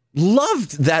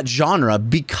 loved that genre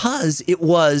because it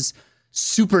was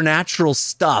supernatural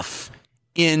stuff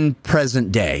in present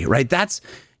day, right? That's,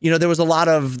 there was a lot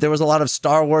of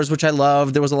Star Wars, which I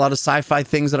loved. There was a lot of sci-fi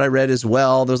things that I read as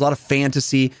well. There was a lot of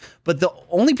fantasy, but the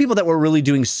only people that were really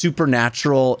doing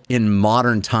supernatural in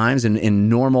modern times and in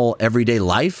normal everyday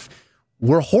life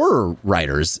were horror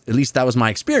writers. At least that was my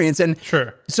experience. And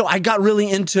sure. So I got really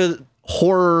into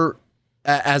horror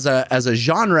as a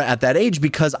genre at that age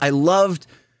because I loved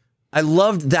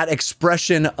that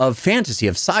expression of fantasy,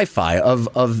 of sci-fi,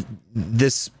 of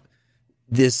this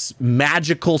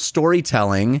magical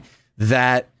storytelling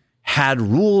that had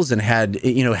rules and had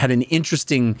an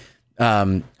interesting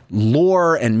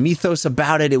lore and mythos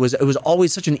about it. It was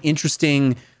always such an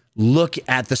interesting look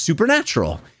at the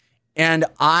supernatural. And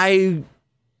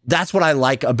that's what I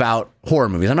like about horror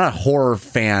movies. I'm not a horror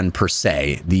fan per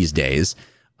se these days.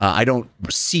 I don't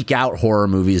seek out horror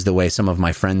movies the way some of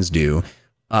my friends do.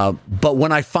 But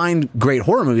when I find great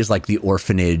horror movies like The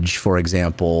Orphanage, for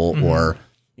example, or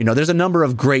there's a number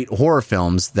of great horror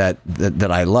films that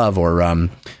I love, or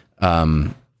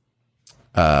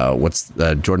what's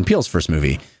Jordan Peele's first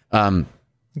movie?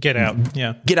 Get Out.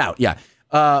 Yeah. Get Out. Yeah.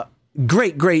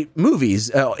 Great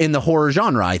movies in the horror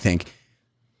genre, I think.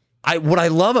 What I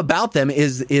love about them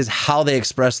is how they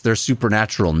express their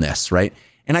supernaturalness, right?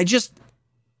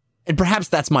 And perhaps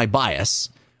that's my bias.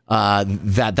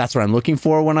 That's what I'm looking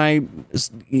for when I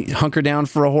hunker down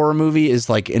for a horror movie, is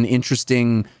like an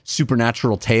interesting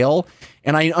supernatural tale.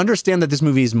 And I understand that this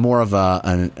movie is more of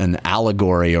an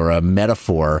allegory or a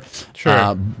metaphor.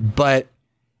 Sure. But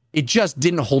it just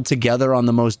didn't hold together on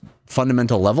the most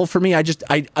fundamental level for me.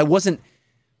 I wasn't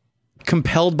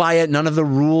compelled by it. None of the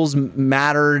rules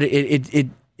mattered. It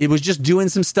was just doing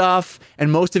some stuff,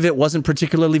 and most of it wasn't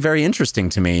particularly very interesting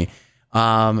to me.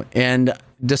 And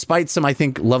despite some, I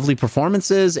think, lovely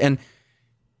performances, and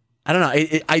I don't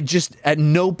know, I just, at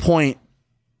no point,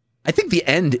 I think the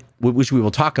end, which we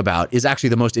will talk about, is actually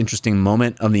the most interesting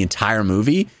moment of the entire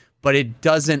movie, but it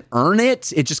doesn't earn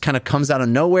it. It just kind of comes out of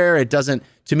nowhere. It doesn't,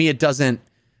 to me, it doesn't,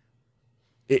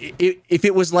 if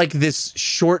it was like this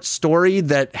short story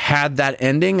that had that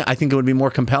ending, I think it would be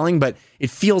more compelling, but it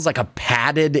feels like a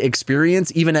padded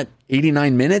experience, even at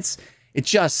 89 minutes. It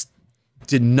just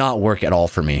did not work at all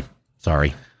for me.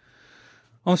 Sorry.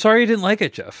 I'm sorry you didn't like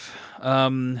it, Jeff.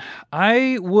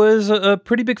 I was a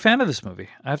pretty big fan of this movie.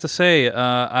 I have to say,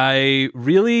 I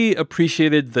really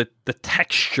appreciated the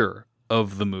texture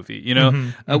of the movie.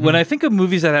 When I think of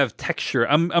movies that have texture,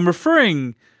 I'm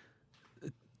referring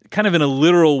kind of in a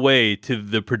literal way to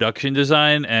the production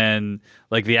design and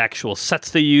like the actual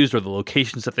sets they used or the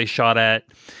locations that they shot at.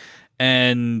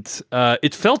 And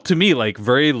it felt to me like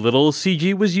very little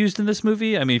CG was used in this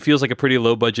movie. I mean, it feels like a pretty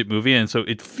low budget movie. And so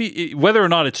whether or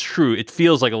not it's true, it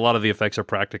feels like a lot of the effects are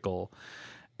practical.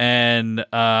 And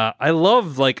I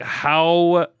love like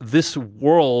how this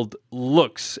world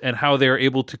looks and how they're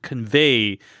able to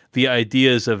convey the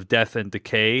ideas of death and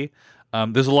decay.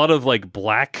 There's a lot of like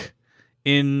black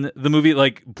in the movie,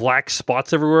 like black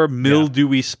spots everywhere,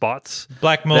 mildewy spots,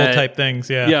 black mold type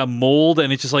things. Yeah, mold,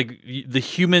 and it's just like the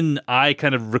human eye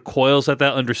kind of recoils at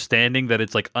that understanding that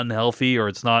it's like unhealthy, or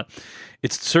it's not.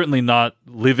 It's certainly not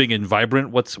living and vibrant.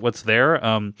 What's there?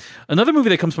 Another movie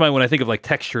that comes to mind when I think of like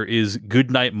texture is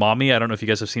Goodnight Mommy. I don't know if you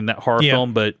guys have seen that horror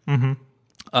film, but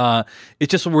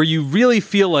it's just where you really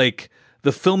feel like the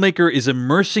filmmaker is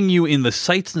immersing you in the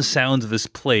sights and sounds of this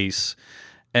place.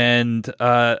 And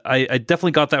I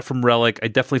definitely got that from Relic. I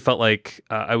definitely felt like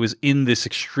I was in this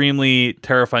extremely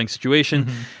terrifying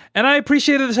situation. And I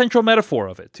appreciated the central metaphor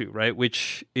of it too, right?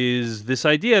 Which is this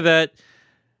idea that,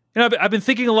 I've been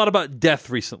thinking a lot about death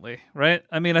recently, right?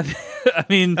 I mean,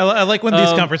 I like when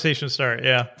these conversations start.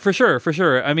 Yeah, for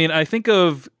sure. I mean, I think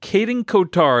of Caden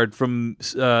Cotard from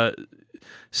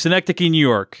Synecdoche, New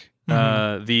York,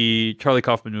 the Charlie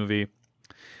Kaufman movie.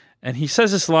 And he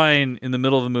says this line in the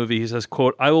middle of the movie. He says,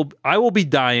 quote, I will be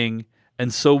dying,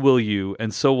 and so will you,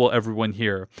 and so will everyone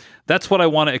here. That's what I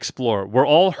want to explore. We're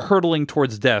all hurtling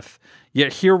towards death,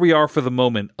 yet here we are for the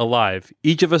moment, alive,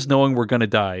 each of us knowing we're going to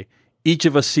die, each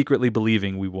of us secretly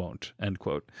believing we won't, end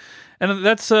quote. And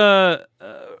that's a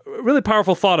really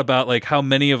powerful thought about like how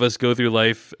many of us go through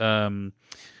life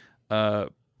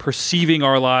perceiving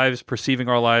our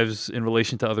lives in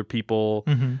relation to other people,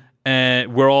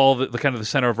 and we're all the kind of the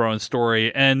center of our own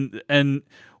story. And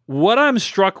what I'm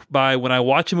struck by when I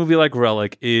watch a movie like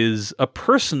Relic is a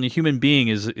person, a human being,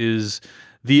 is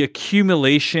the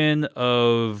accumulation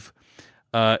of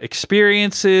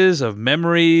experiences, of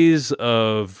memories,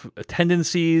 of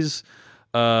tendencies,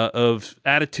 of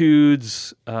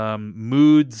attitudes,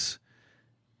 moods,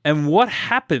 and what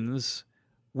happens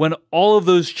when all of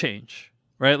those change,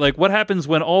 right? Like what happens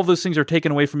when all of those things are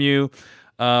taken away from you?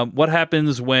 What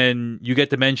happens when you get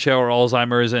dementia or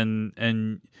Alzheimer's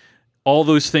and all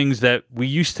those things that we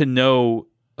used to know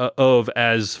of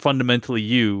as fundamentally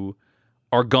you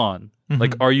are gone?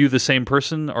 Like, are you the same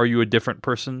person? Are you a different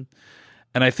person?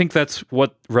 And I think that's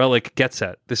what Relic gets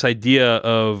at, this idea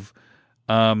of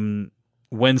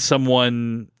when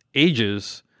someone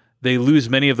ages, they lose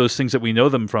many of those things that we know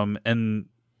them from, and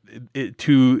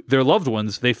to their loved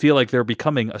ones, they feel like they're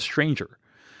becoming a stranger.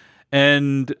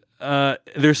 And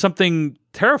there's something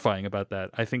terrifying about that.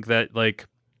 I think that, like,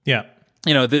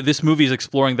 this movie is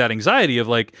exploring that anxiety of,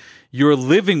 like, you're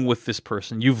living with this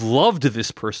person, you've loved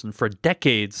this person for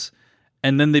decades,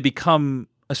 and then they become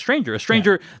a stranger,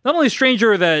 not only a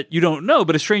stranger that you don't know,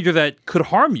 but a stranger that could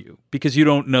harm you because you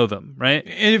don't know them, right?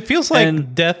 And it feels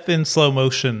like death in slow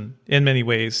motion in many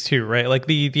ways too, right? Like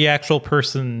the actual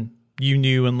person you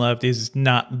knew and loved is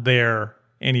not there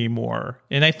anymore.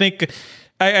 And I think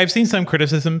I've seen some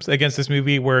criticisms against this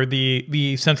movie where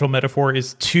the central metaphor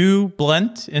is too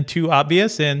blunt and too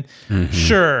obvious. And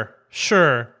sure,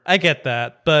 I get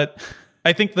that, but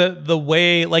I think the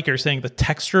way, like you're saying, the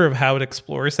texture of how it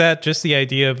explores that, just the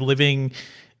idea of living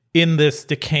in this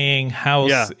decaying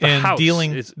house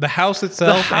dealing the house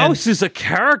itself. The house is a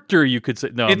character, you could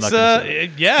say. No, I'm not going to say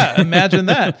that. Yeah, imagine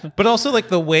that. But also like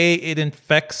the way it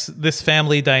infects this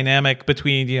family dynamic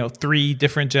between, 3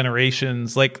 different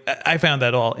generations. Like I found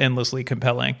that all endlessly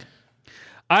compelling.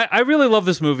 I really love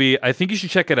this movie. I think you should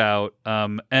check it out.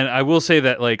 And I will say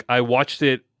that, like, I watched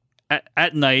it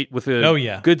at night with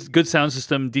a good sound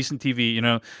system, decent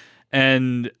TV,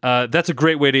 and that's a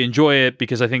great way to enjoy it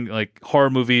because I think like horror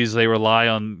movies, they rely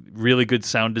on really good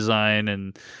sound design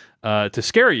and to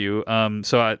scare you.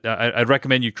 So I'd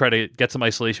recommend you try to get some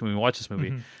isolation when you watch this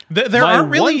movie. There aren't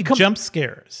really jump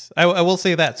scares. I will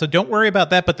say that. So don't worry about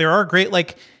that. But there are great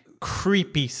like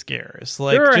creepy scares.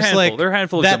 Like there are just there are a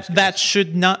handful of jump scares. That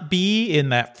should not be in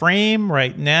that frame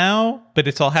right now, but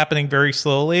it's all happening very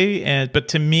slowly. But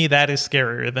to me, that is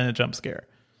scarier than a jump scare.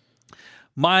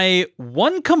 My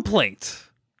one complaint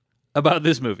about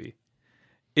this movie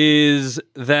is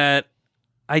that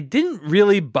I didn't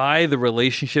really buy the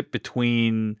relationship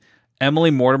between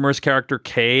Emily Mortimer's character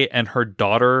Kay and her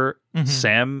daughter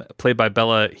Sam, played by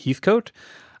Bella Heathcote.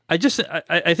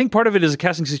 I think part of it is a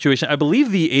casting situation. I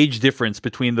believe the age difference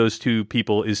between those two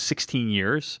people is 16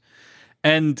 years.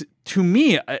 And to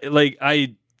me,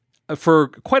 I for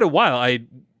quite a while, I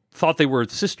thought they were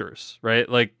sisters, right?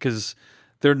 Like, because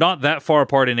they're not that far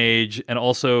apart in age. And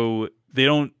also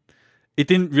it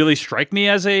didn't really strike me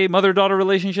as a mother-daughter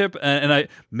relationship. And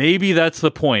maybe that's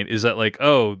the point, is that like,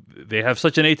 oh, they have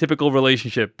such an atypical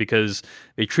relationship because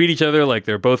they treat each other like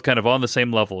they're both kind of on the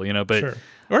same level, but sure.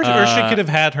 Or she could have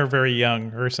had her very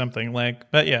young or something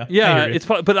like. But yeah,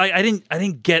 but I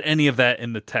didn't get any of that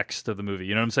in the text of the movie.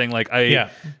 You know what I'm saying? Like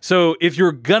So if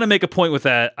you're gonna make a point with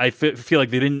that, I feel like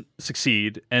they didn't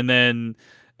succeed, and then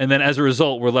as a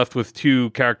result, we're left with two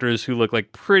characters who look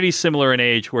like pretty similar in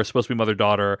age, who are supposed to be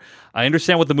mother-daughter. I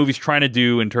understand what the movie's trying to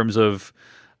do in terms of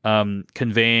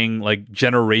conveying like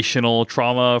generational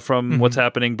trauma from what's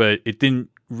happening, but it didn't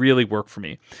really work for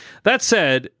me. That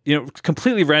said,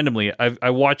 completely randomly,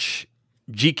 I watch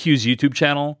GQ's YouTube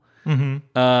channel,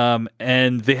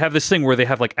 and they have this thing where they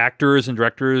have like actors and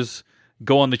directors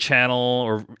go on the channel,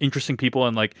 or interesting people,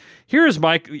 and like here's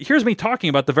me talking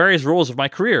about the various roles of my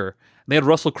career. And they had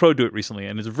Russell Crowe do it recently,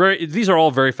 and these are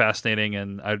all very fascinating,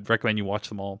 and I'd recommend you watch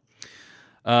them all.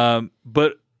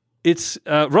 But it's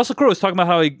Russell Crowe was talking about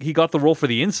how he got the role for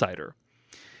The Insider.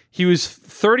 He was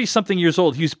 30-something years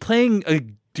old. He was playing a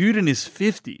dude in his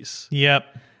 50s. Yep.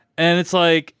 And it's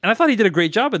like, and I thought he did a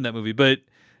great job in that movie, but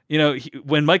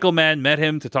when Michael Mann met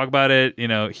him to talk about it,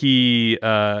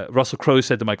 Russell Crowe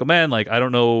said to Michael Mann, like, I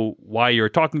don't know why you're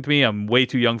talking to me. I'm way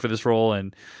too young for this role.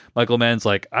 And Michael Mann's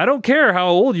like, I don't care how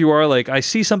old you are. Like, I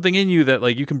see something in you that,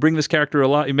 like, you can bring this character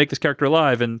alive, you make this character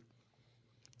alive. And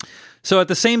so at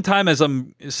the same time as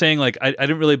I'm saying, like, I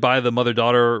didn't really buy the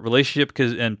mother-daughter relationship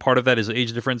and part of that is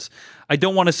age difference. I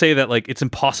don't want to say that, like, it's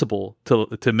impossible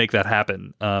to make that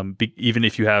happen, even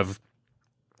if you have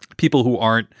people who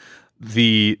aren't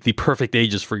the perfect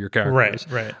ages for your characters.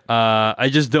 Right. I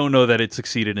just don't know that it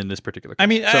succeeded in this particular case. I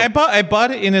mean, I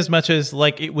bought it in as much as,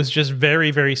 like, it was just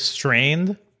very, very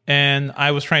strained, and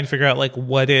I was trying to figure out, like,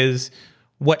 what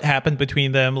happened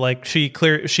between them. Like, she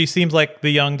seems like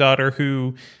the young daughter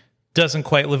who doesn't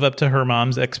quite live up to her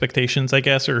mom's expectations, I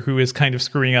guess, or who is kind of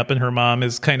screwing up, and her mom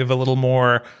is kind of a little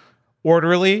more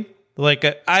orderly. Like,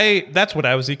 that's what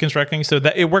I was deconstructing. So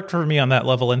that it worked for me on that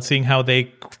level, and seeing how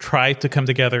they tried to come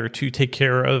together to take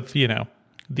care of, the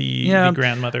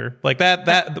grandmother. Like,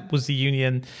 that was the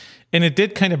union, and it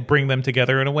did kind of bring them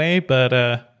together in a way.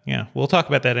 But we'll talk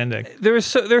about that ending. There's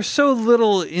so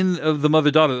little of the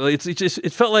mother-daughter.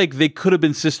 It felt like they could have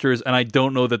been sisters, and I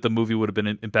don't know that the movie would have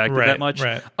been impacted that much,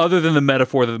 other than the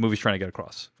metaphor that the movie's trying to get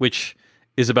across, which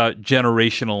is about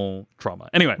generational trauma.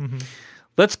 Anyway. Mm-hmm.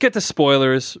 Let's get to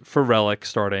spoilers for Relic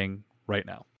starting right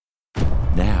now.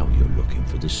 Now you're looking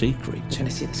for the secret. You're going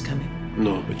to see this coming.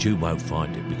 No, But you won't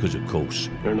find it because, of course,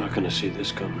 you're not going to see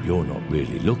this coming. you're not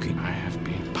really looking. I have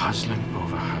been puzzling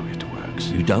over how it works.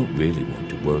 You don't really want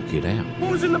to work it out.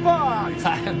 Who's in the box?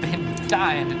 I have been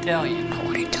dying to tell you. I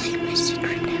want to tell you my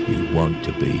secret now. You want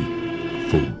to be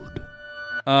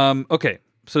fooled. Okay,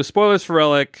 so spoilers for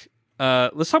Relic.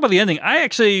 Let's talk about the ending. I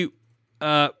actually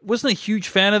wasn't a huge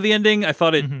fan of the ending. I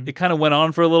thought it kind of went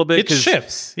on for a little bit. It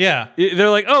shifts, yeah. They're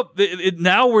like,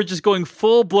 now we're just going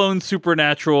full-blown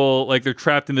supernatural, like they're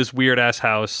trapped in this weird-ass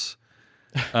house,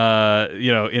 in a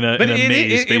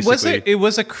maze, basically. It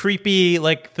was a creepy,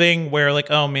 like, thing where, like,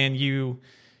 oh, man,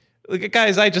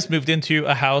 guys, I just moved into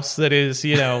a house that is,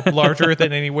 larger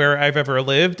than anywhere I've ever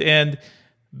lived, and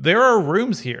there are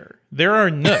rooms here. There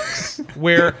are nooks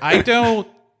where I don't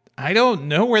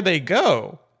know where they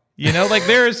go. Like,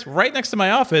 there's right next to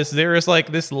my office, there is,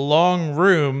 like, this long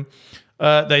room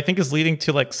that I think is leading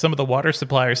to, like, some of the water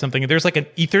supply or something. And there's, like, an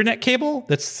Ethernet cable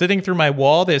that's sitting through my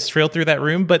wall that's trailed through that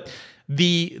room. But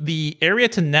the area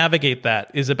to navigate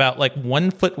that is about, like, 1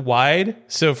 foot wide.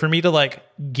 So for me to, like,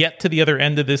 get to the other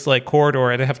end of this, like,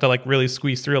 corridor, I'd have to, like, really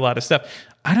squeeze through a lot of stuff.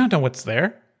 I don't know what's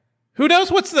there. Who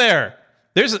knows what's there?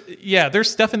 There's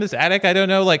stuff in this attic. I don't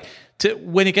know, like,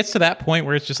 when it gets to that point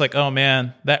where it's just like, oh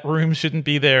man, that room shouldn't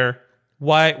be there.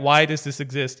 Why does this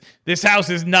exist? This house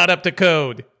is not up to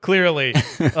code, clearly.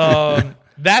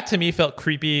 That to me felt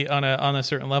creepy on a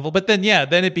certain level. But then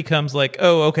it becomes like,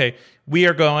 oh, okay, we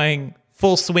are going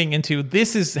full swing into,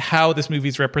 this is how this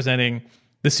movie's representing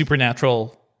the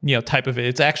supernatural, type of it.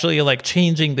 It's actually, like,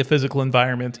 changing the physical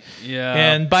environment. Yeah.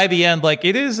 And by the end, like,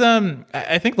 it is,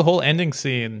 I think the whole ending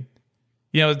scene,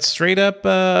 it's straight up,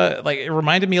 like, it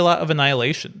reminded me a lot of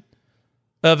Annihilation,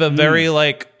 of a very,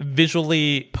 like,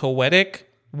 visually poetic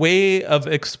way of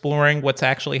exploring what's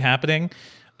actually happening,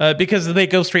 because they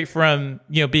go straight from,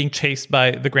 being chased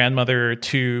by the grandmother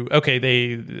to, okay,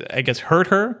 they, I guess, hurt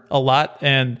her a lot,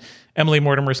 and Emily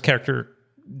Mortimer's character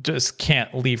just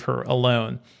can't leave her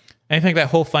alone. And I think that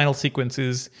whole final sequence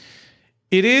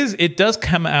it does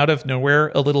come out of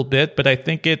nowhere a little bit, but I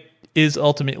think it is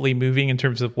ultimately moving in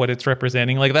terms of what it's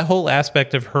representing. Like, that whole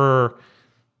aspect of her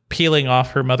peeling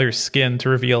off her mother's skin to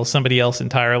reveal somebody else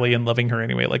entirely and loving her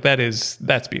anyway. Like,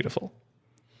 that's beautiful.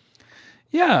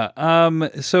 Yeah.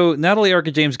 So Natalie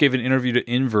Arca James gave an interview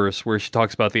to Inverse where she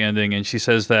talks about the ending, and she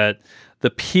says that the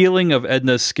peeling of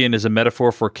Edna's skin is a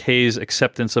metaphor for Kay's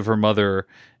acceptance of her mother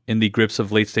in the grips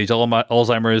of late-stage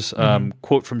Alzheimer's.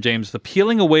 Quote from James, "The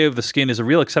peeling away of the skin is a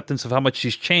real acceptance of how much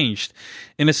she's changed.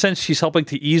 In a sense, she's helping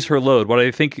to ease her load. What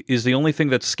I think is the only thing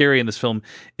that's scary in this film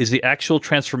is the actual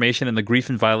transformation and the grief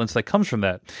and violence that comes from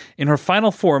that. In her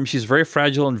final form, she's very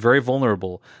fragile and very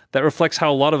vulnerable. That reflects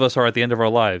how a lot of us are at the end of our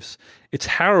lives. It's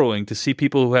harrowing to see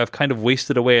people who have kind of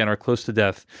wasted away and are close to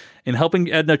death. In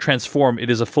helping Edna transform,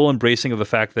 it is a full embracing of the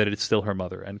fact that it's still her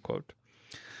mother," end quote.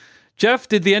 Jeff,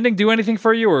 did the ending do anything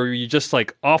for you, or were you just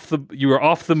like off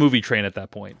the movie train at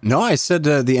that point? No, I said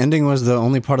the ending was the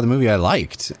only part of the movie I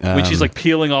liked. Which is like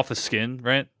peeling off the skin,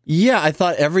 right? Yeah, I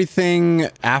thought everything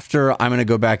after I'm going to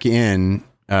go back in,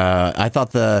 I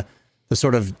thought the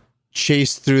sort of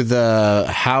chase through the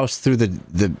house, through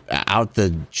the out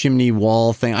the chimney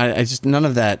wall thing, I just, none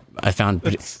of that I found.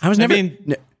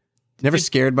 Never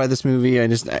scared by this movie.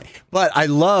 But I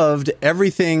loved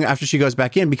everything after she goes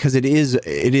back in because it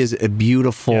is a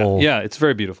beautiful. Yeah, it's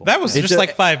very beautiful. That was just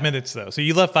like 5 minutes though. So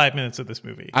you love 5 minutes of this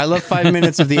movie. I love 5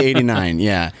 minutes of the 89.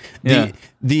 Yeah.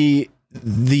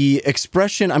 The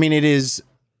expression. I mean, it is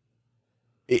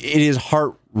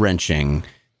heart wrenching.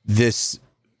 This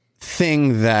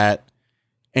thing that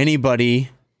anybody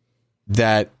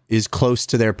that is close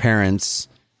to their parents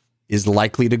is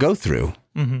likely to go through.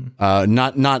 Mm-hmm.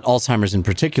 Not Alzheimer's in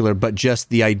particular, but just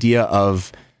the idea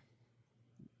of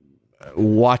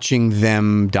watching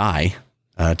them die,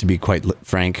 to be quite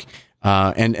frank,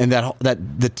 and that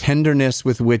the tenderness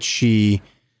with which she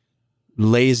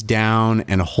lays down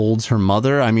and holds her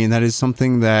mother. I mean, that is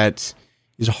something that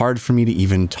is hard for me to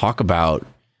even talk about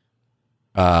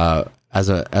as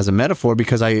a metaphor,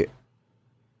 because the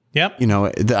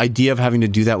idea of having to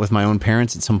do that with my own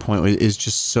parents at some point is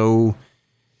just so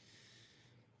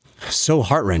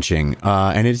heart-wrenching,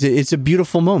 and it's a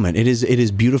beautiful moment. It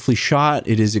is beautifully shot.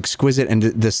 It is exquisite, and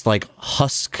this like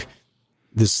husk,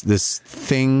 this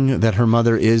thing that her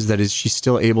mother is, she's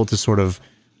still able to sort of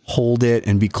hold it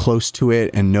and be close to it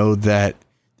and know that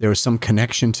there was some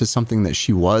connection to something that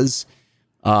she was.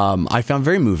 I found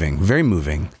very moving, very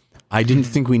moving. I didn't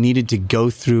think we needed to go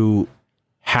through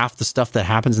half the stuff that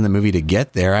happens in the movie to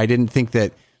get there. I didn't think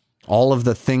that all of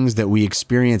the things that we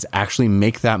experience actually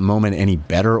make that moment any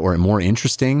better or more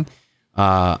interesting.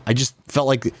 I just felt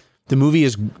like the movie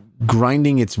is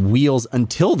grinding its wheels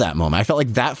until that moment. I felt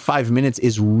like that 5 minutes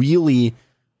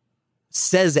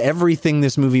says everything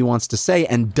this movie wants to say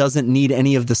and doesn't need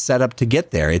any of the setup to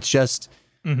get there. It's just,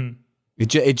 I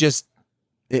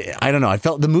don't know. I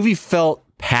felt the movie felt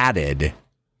padded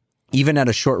even at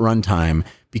a short runtime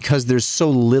because there's so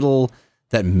little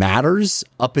that matters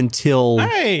up until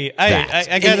I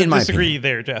gotta disagree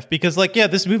there, Jeff, because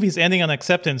this movie's ending on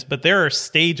acceptance, but there are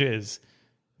stages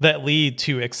that lead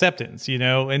to acceptance,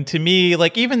 and to me,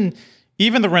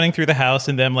 even the running through the house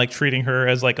and them treating her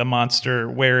as a monster,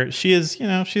 where she is,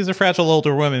 she's a fragile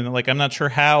older woman. I'm not sure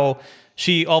how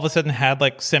she all of a sudden had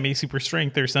semi super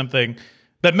strength or something,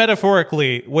 but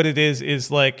metaphorically what it is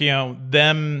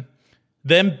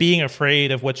them being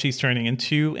afraid of what she's turning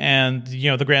into, and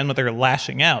the grandmother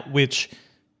lashing out, which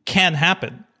can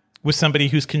happen with somebody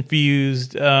who's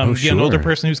confused, an older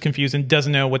person who's confused and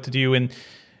doesn't know what to do, and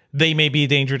they may be a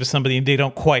danger to somebody and they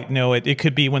don't quite know it. It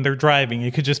could be when they're driving.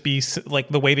 It could just be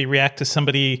the way they react to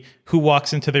somebody who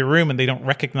walks into their room and they don't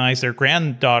recognize their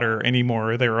granddaughter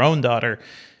anymore or their own daughter.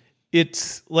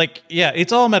 It's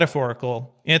it's all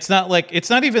metaphorical. It's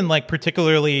not even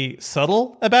particularly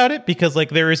subtle about it, because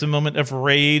there is a moment of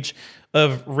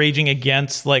raging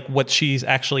against what she's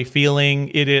actually feeling.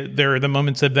 There are the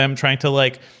moments of them trying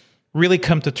to really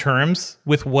come to terms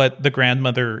with what the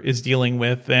grandmother is dealing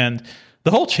with, and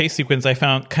the whole chase sequence I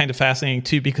found kind of fascinating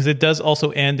too, because it does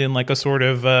also end in a sort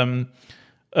of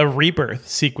a rebirth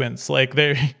sequence.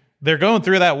 They're going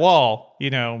through that wall,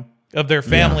 of their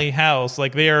family house.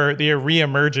 They are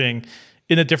reemerging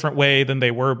in a different way than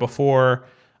they were before.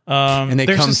 And they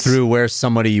come through where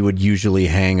somebody would usually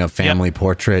hang a family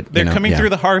portrait. They're coming through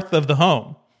the hearth of the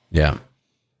home. Yeah.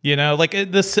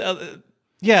 This.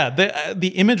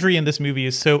 The imagery in this movie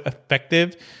is so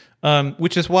effective,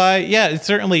 which is why, it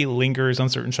certainly lingers on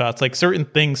certain shots. Certain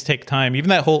things take time. Even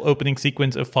that whole opening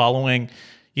sequence of following,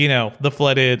 the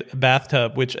flooded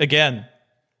bathtub, which again,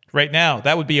 right now,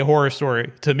 that would be a horror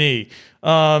story to me.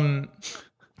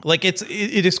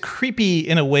 It is creepy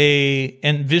in a way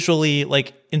and visually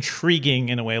intriguing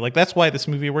in a way. That's why this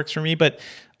movie works for me. But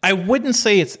I wouldn't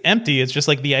say it's empty. It's just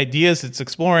the ideas it's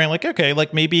exploring.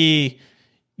 Maybe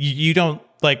you don't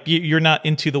you're not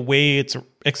into the way it's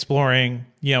exploring,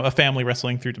 a family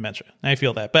wrestling through dementia. I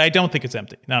feel that, but I don't think it's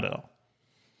empty. Not at all.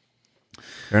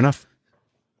 Fair enough.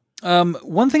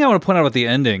 One thing I want to point out about the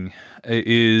ending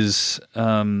is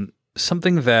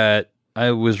something that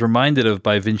I was reminded of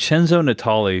by Vincenzo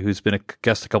Natali, who's been a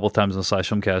guest a couple of times on the Slash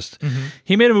Filmcast. Mm-hmm.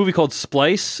 He made a movie called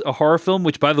Splice, a horror film,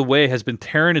 which, by the way, has been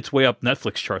tearing its way up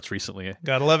Netflix charts recently.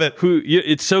 Gotta love it.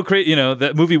 It's so crazy.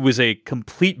 That movie was a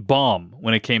complete bomb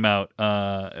when it came out,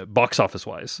 box office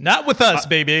wise. Not with us,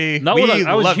 baby. Not with us.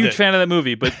 I was a huge fan of that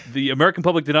movie, but the American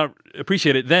public did not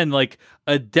appreciate it. Then,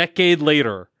 a decade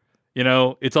later,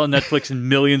 it's on Netflix and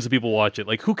millions of people watch it.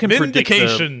 Who can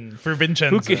Vindication for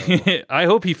Vincenzo. I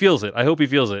hope he feels it.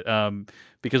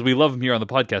 Because we love him here on the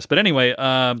podcast. But anyway,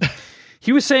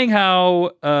 he was saying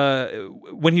how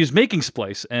when he was making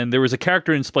Splice, and there was a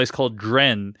character in Splice called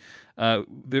Dren,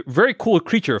 very cool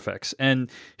creature effects,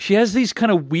 and she has these kind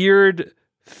of weird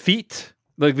feet,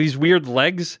 these weird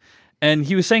legs, and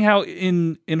he was saying how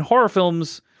in horror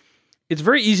films, it's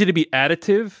very easy to be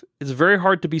additive. It's very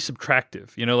hard to be subtractive.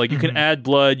 You know, like you can add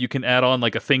blood, you can add on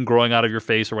like a thing growing out of your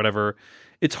face or whatever.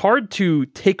 It's hard to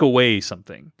take away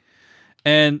something.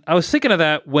 And I was thinking of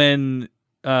that when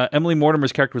Emily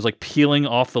Mortimer's character was like peeling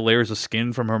off the layers of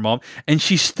skin from her mom, and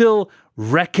she still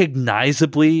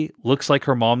recognizably looks like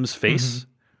her mom's face.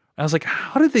 I was like,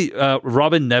 how did they,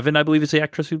 Robin Nevin, I believe is the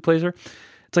actress who plays her.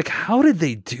 It's like, how did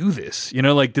they do this? You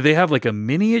know, like, did they have like a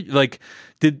mini, like,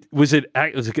 was it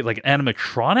like an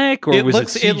animatronic or was it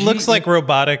CG? It looks like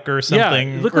robotic or something,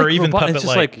 yeah, it looked or like even puppet-like. It's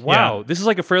just like, wow, this is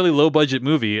like a fairly low budget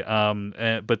movie.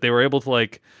 But they were able to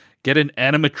like get an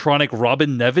animatronic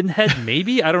Robin Nevin head,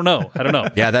 maybe? I don't know.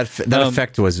 Yeah, that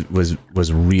effect was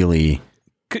really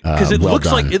because it well looks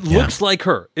done. like it looks like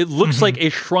her. It looks like a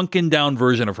shrunken down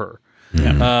version of her.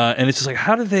 And it's just like,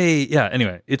 how do they? Yeah.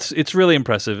 Anyway, it's really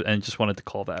impressive, and just wanted to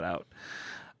call that out.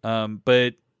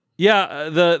 But yeah,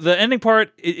 the ending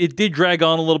part it did drag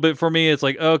on a little bit for me. It's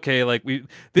like, okay, like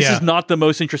this is not the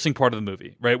most interesting part of the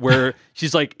movie, right? Where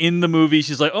she's like in the movie,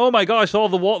 she's like, oh my gosh, all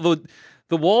the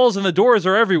walls and the doors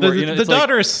are everywhere. The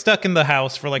daughter is stuck in the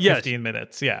house for like 15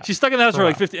 minutes. Yeah, she's stuck in the house for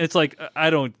like 15. It's like, I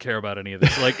don't care about any of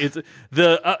this. Like it's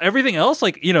the everything else.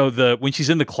 Like, you know, when she's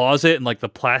in the closet and like the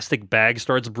plastic bag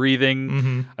starts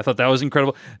breathing. I thought that was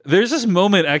incredible. There's this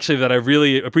moment actually that I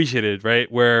really appreciated. Right,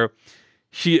 where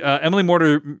Emily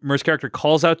Mortimer's character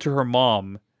calls out to her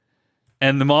mom,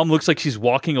 and the mom looks like she's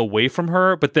walking away from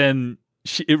her, but then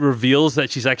it reveals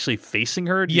that she's actually facing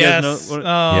her. Do you guys know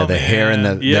yeah, the hair in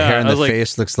the hair in the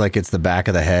face looks like it's the back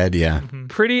of the head. Yeah,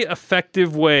 pretty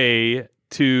effective way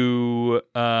to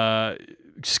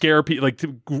scare people, like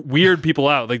to weird people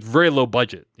out, like very low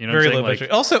budget. You know, very low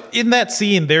budget. Also, in that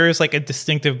scene, there is like a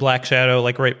distinctive black shadow,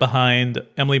 like right behind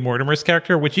Emily Mortimer's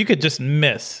character, which you could just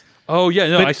miss. Oh yeah,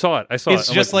 no, I saw it.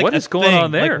 It's just like what is going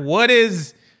on there? Like, what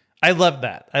is? I love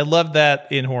that. I love that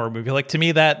in horror movie. Like, to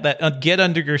me, that get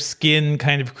under your skin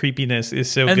kind of creepiness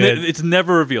is so good. And it's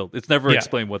never revealed. It's never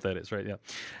explained what that is, right? Yeah.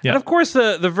 And of course,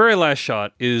 the very last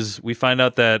shot is we find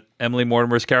out that Emily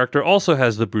Mortimer's character also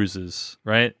has the bruises,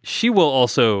 right? She will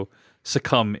also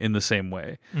succumb in the same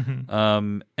way.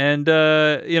 And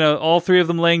you know, all three of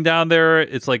them laying down there,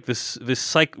 it's like this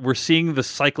cycle. We're seeing the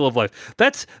cycle of life.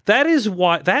 That is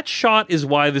why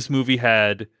this movie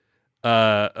had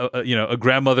you know, a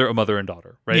grandmother, a mother, and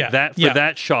daughter, right?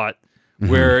 That shot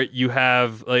where you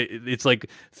have like, it's like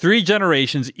three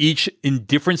generations, each in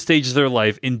different stages of their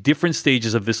life, in different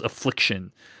stages of this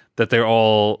affliction that they're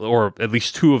all, or at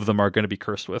least two of them, are going to be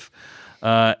cursed with.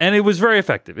 And it was very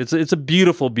effective. It's a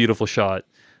beautiful, beautiful shot,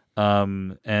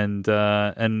 and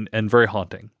very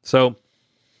haunting. So,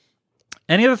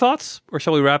 any other thoughts, or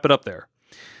shall we wrap it up there?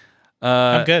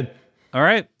 I'm good. All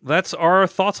right, that's our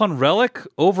thoughts on Relic.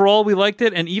 Overall, we liked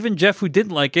it, and even Jeff, who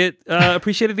didn't like it,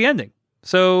 appreciated the ending.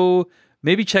 So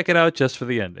maybe check it out just for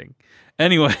the ending.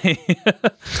 Anyway,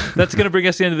 that's going to bring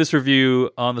us to the end of this review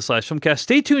on the Slash Filmcast.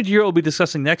 Stay tuned to hear what we'll be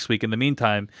discussing next week. In the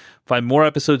meantime, find more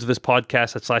episodes of this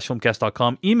podcast at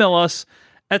slashfilmcast.com. Email us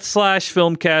at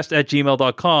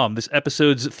slashfilmcast@gmail.com. This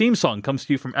episode's theme song comes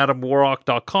to you from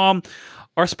adamwarrock.com.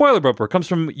 Our spoiler bumper comes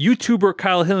from YouTuber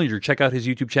Kyle Hillinger. Check out his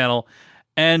YouTube channel.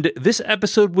 And this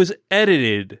episode was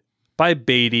edited by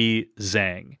Beatty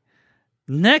Zhang.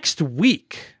 Next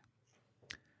week,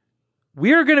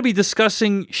 we are going to be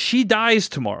discussing She Dies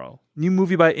Tomorrow, new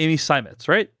movie by Amy Seimetz,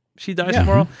 right? She Dies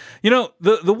Tomorrow. You know,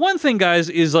 the one thing, guys,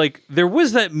 is like there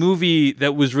was that movie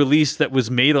that was released that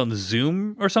was made on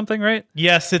Zoom or something, right?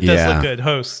 Yes, it does look good.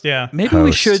 Host, yeah. Maybe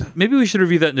we should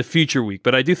review that in a future week,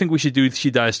 but I do think we should do She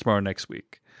Dies Tomorrow next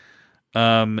week.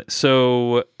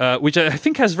 Which I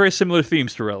think has very similar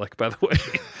themes to Relic, by the way.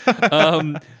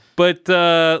 But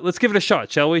let's give it a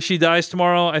shot, shall we? She Dies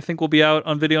Tomorrow, I think, will be out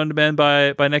on video on demand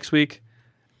by next week.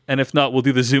 And if not, we'll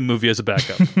do the Zoom movie as a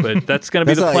backup. But that's going to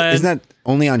be the plan. Isn't that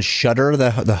only on Shudder? The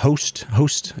host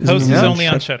is only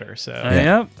on Shudder.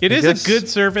 So it is a good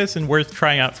service and worth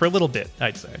trying out for a little bit,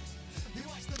 I'd say.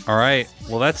 All right.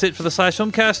 Well, that's it for the Slash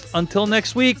Filmcast. Until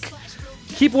next week,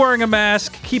 keep wearing a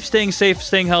mask, keep staying safe,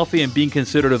 staying healthy, and being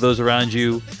considerate of those around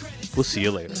you. We'll see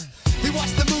you later. We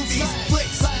watch the movies,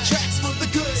 flicks, tracks for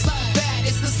the good, bad.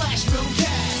 It's the Slash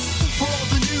Filmcast. For all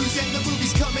the news and the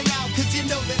movies coming out, 'cause you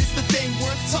know that it's the thing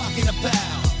worth talking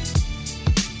about.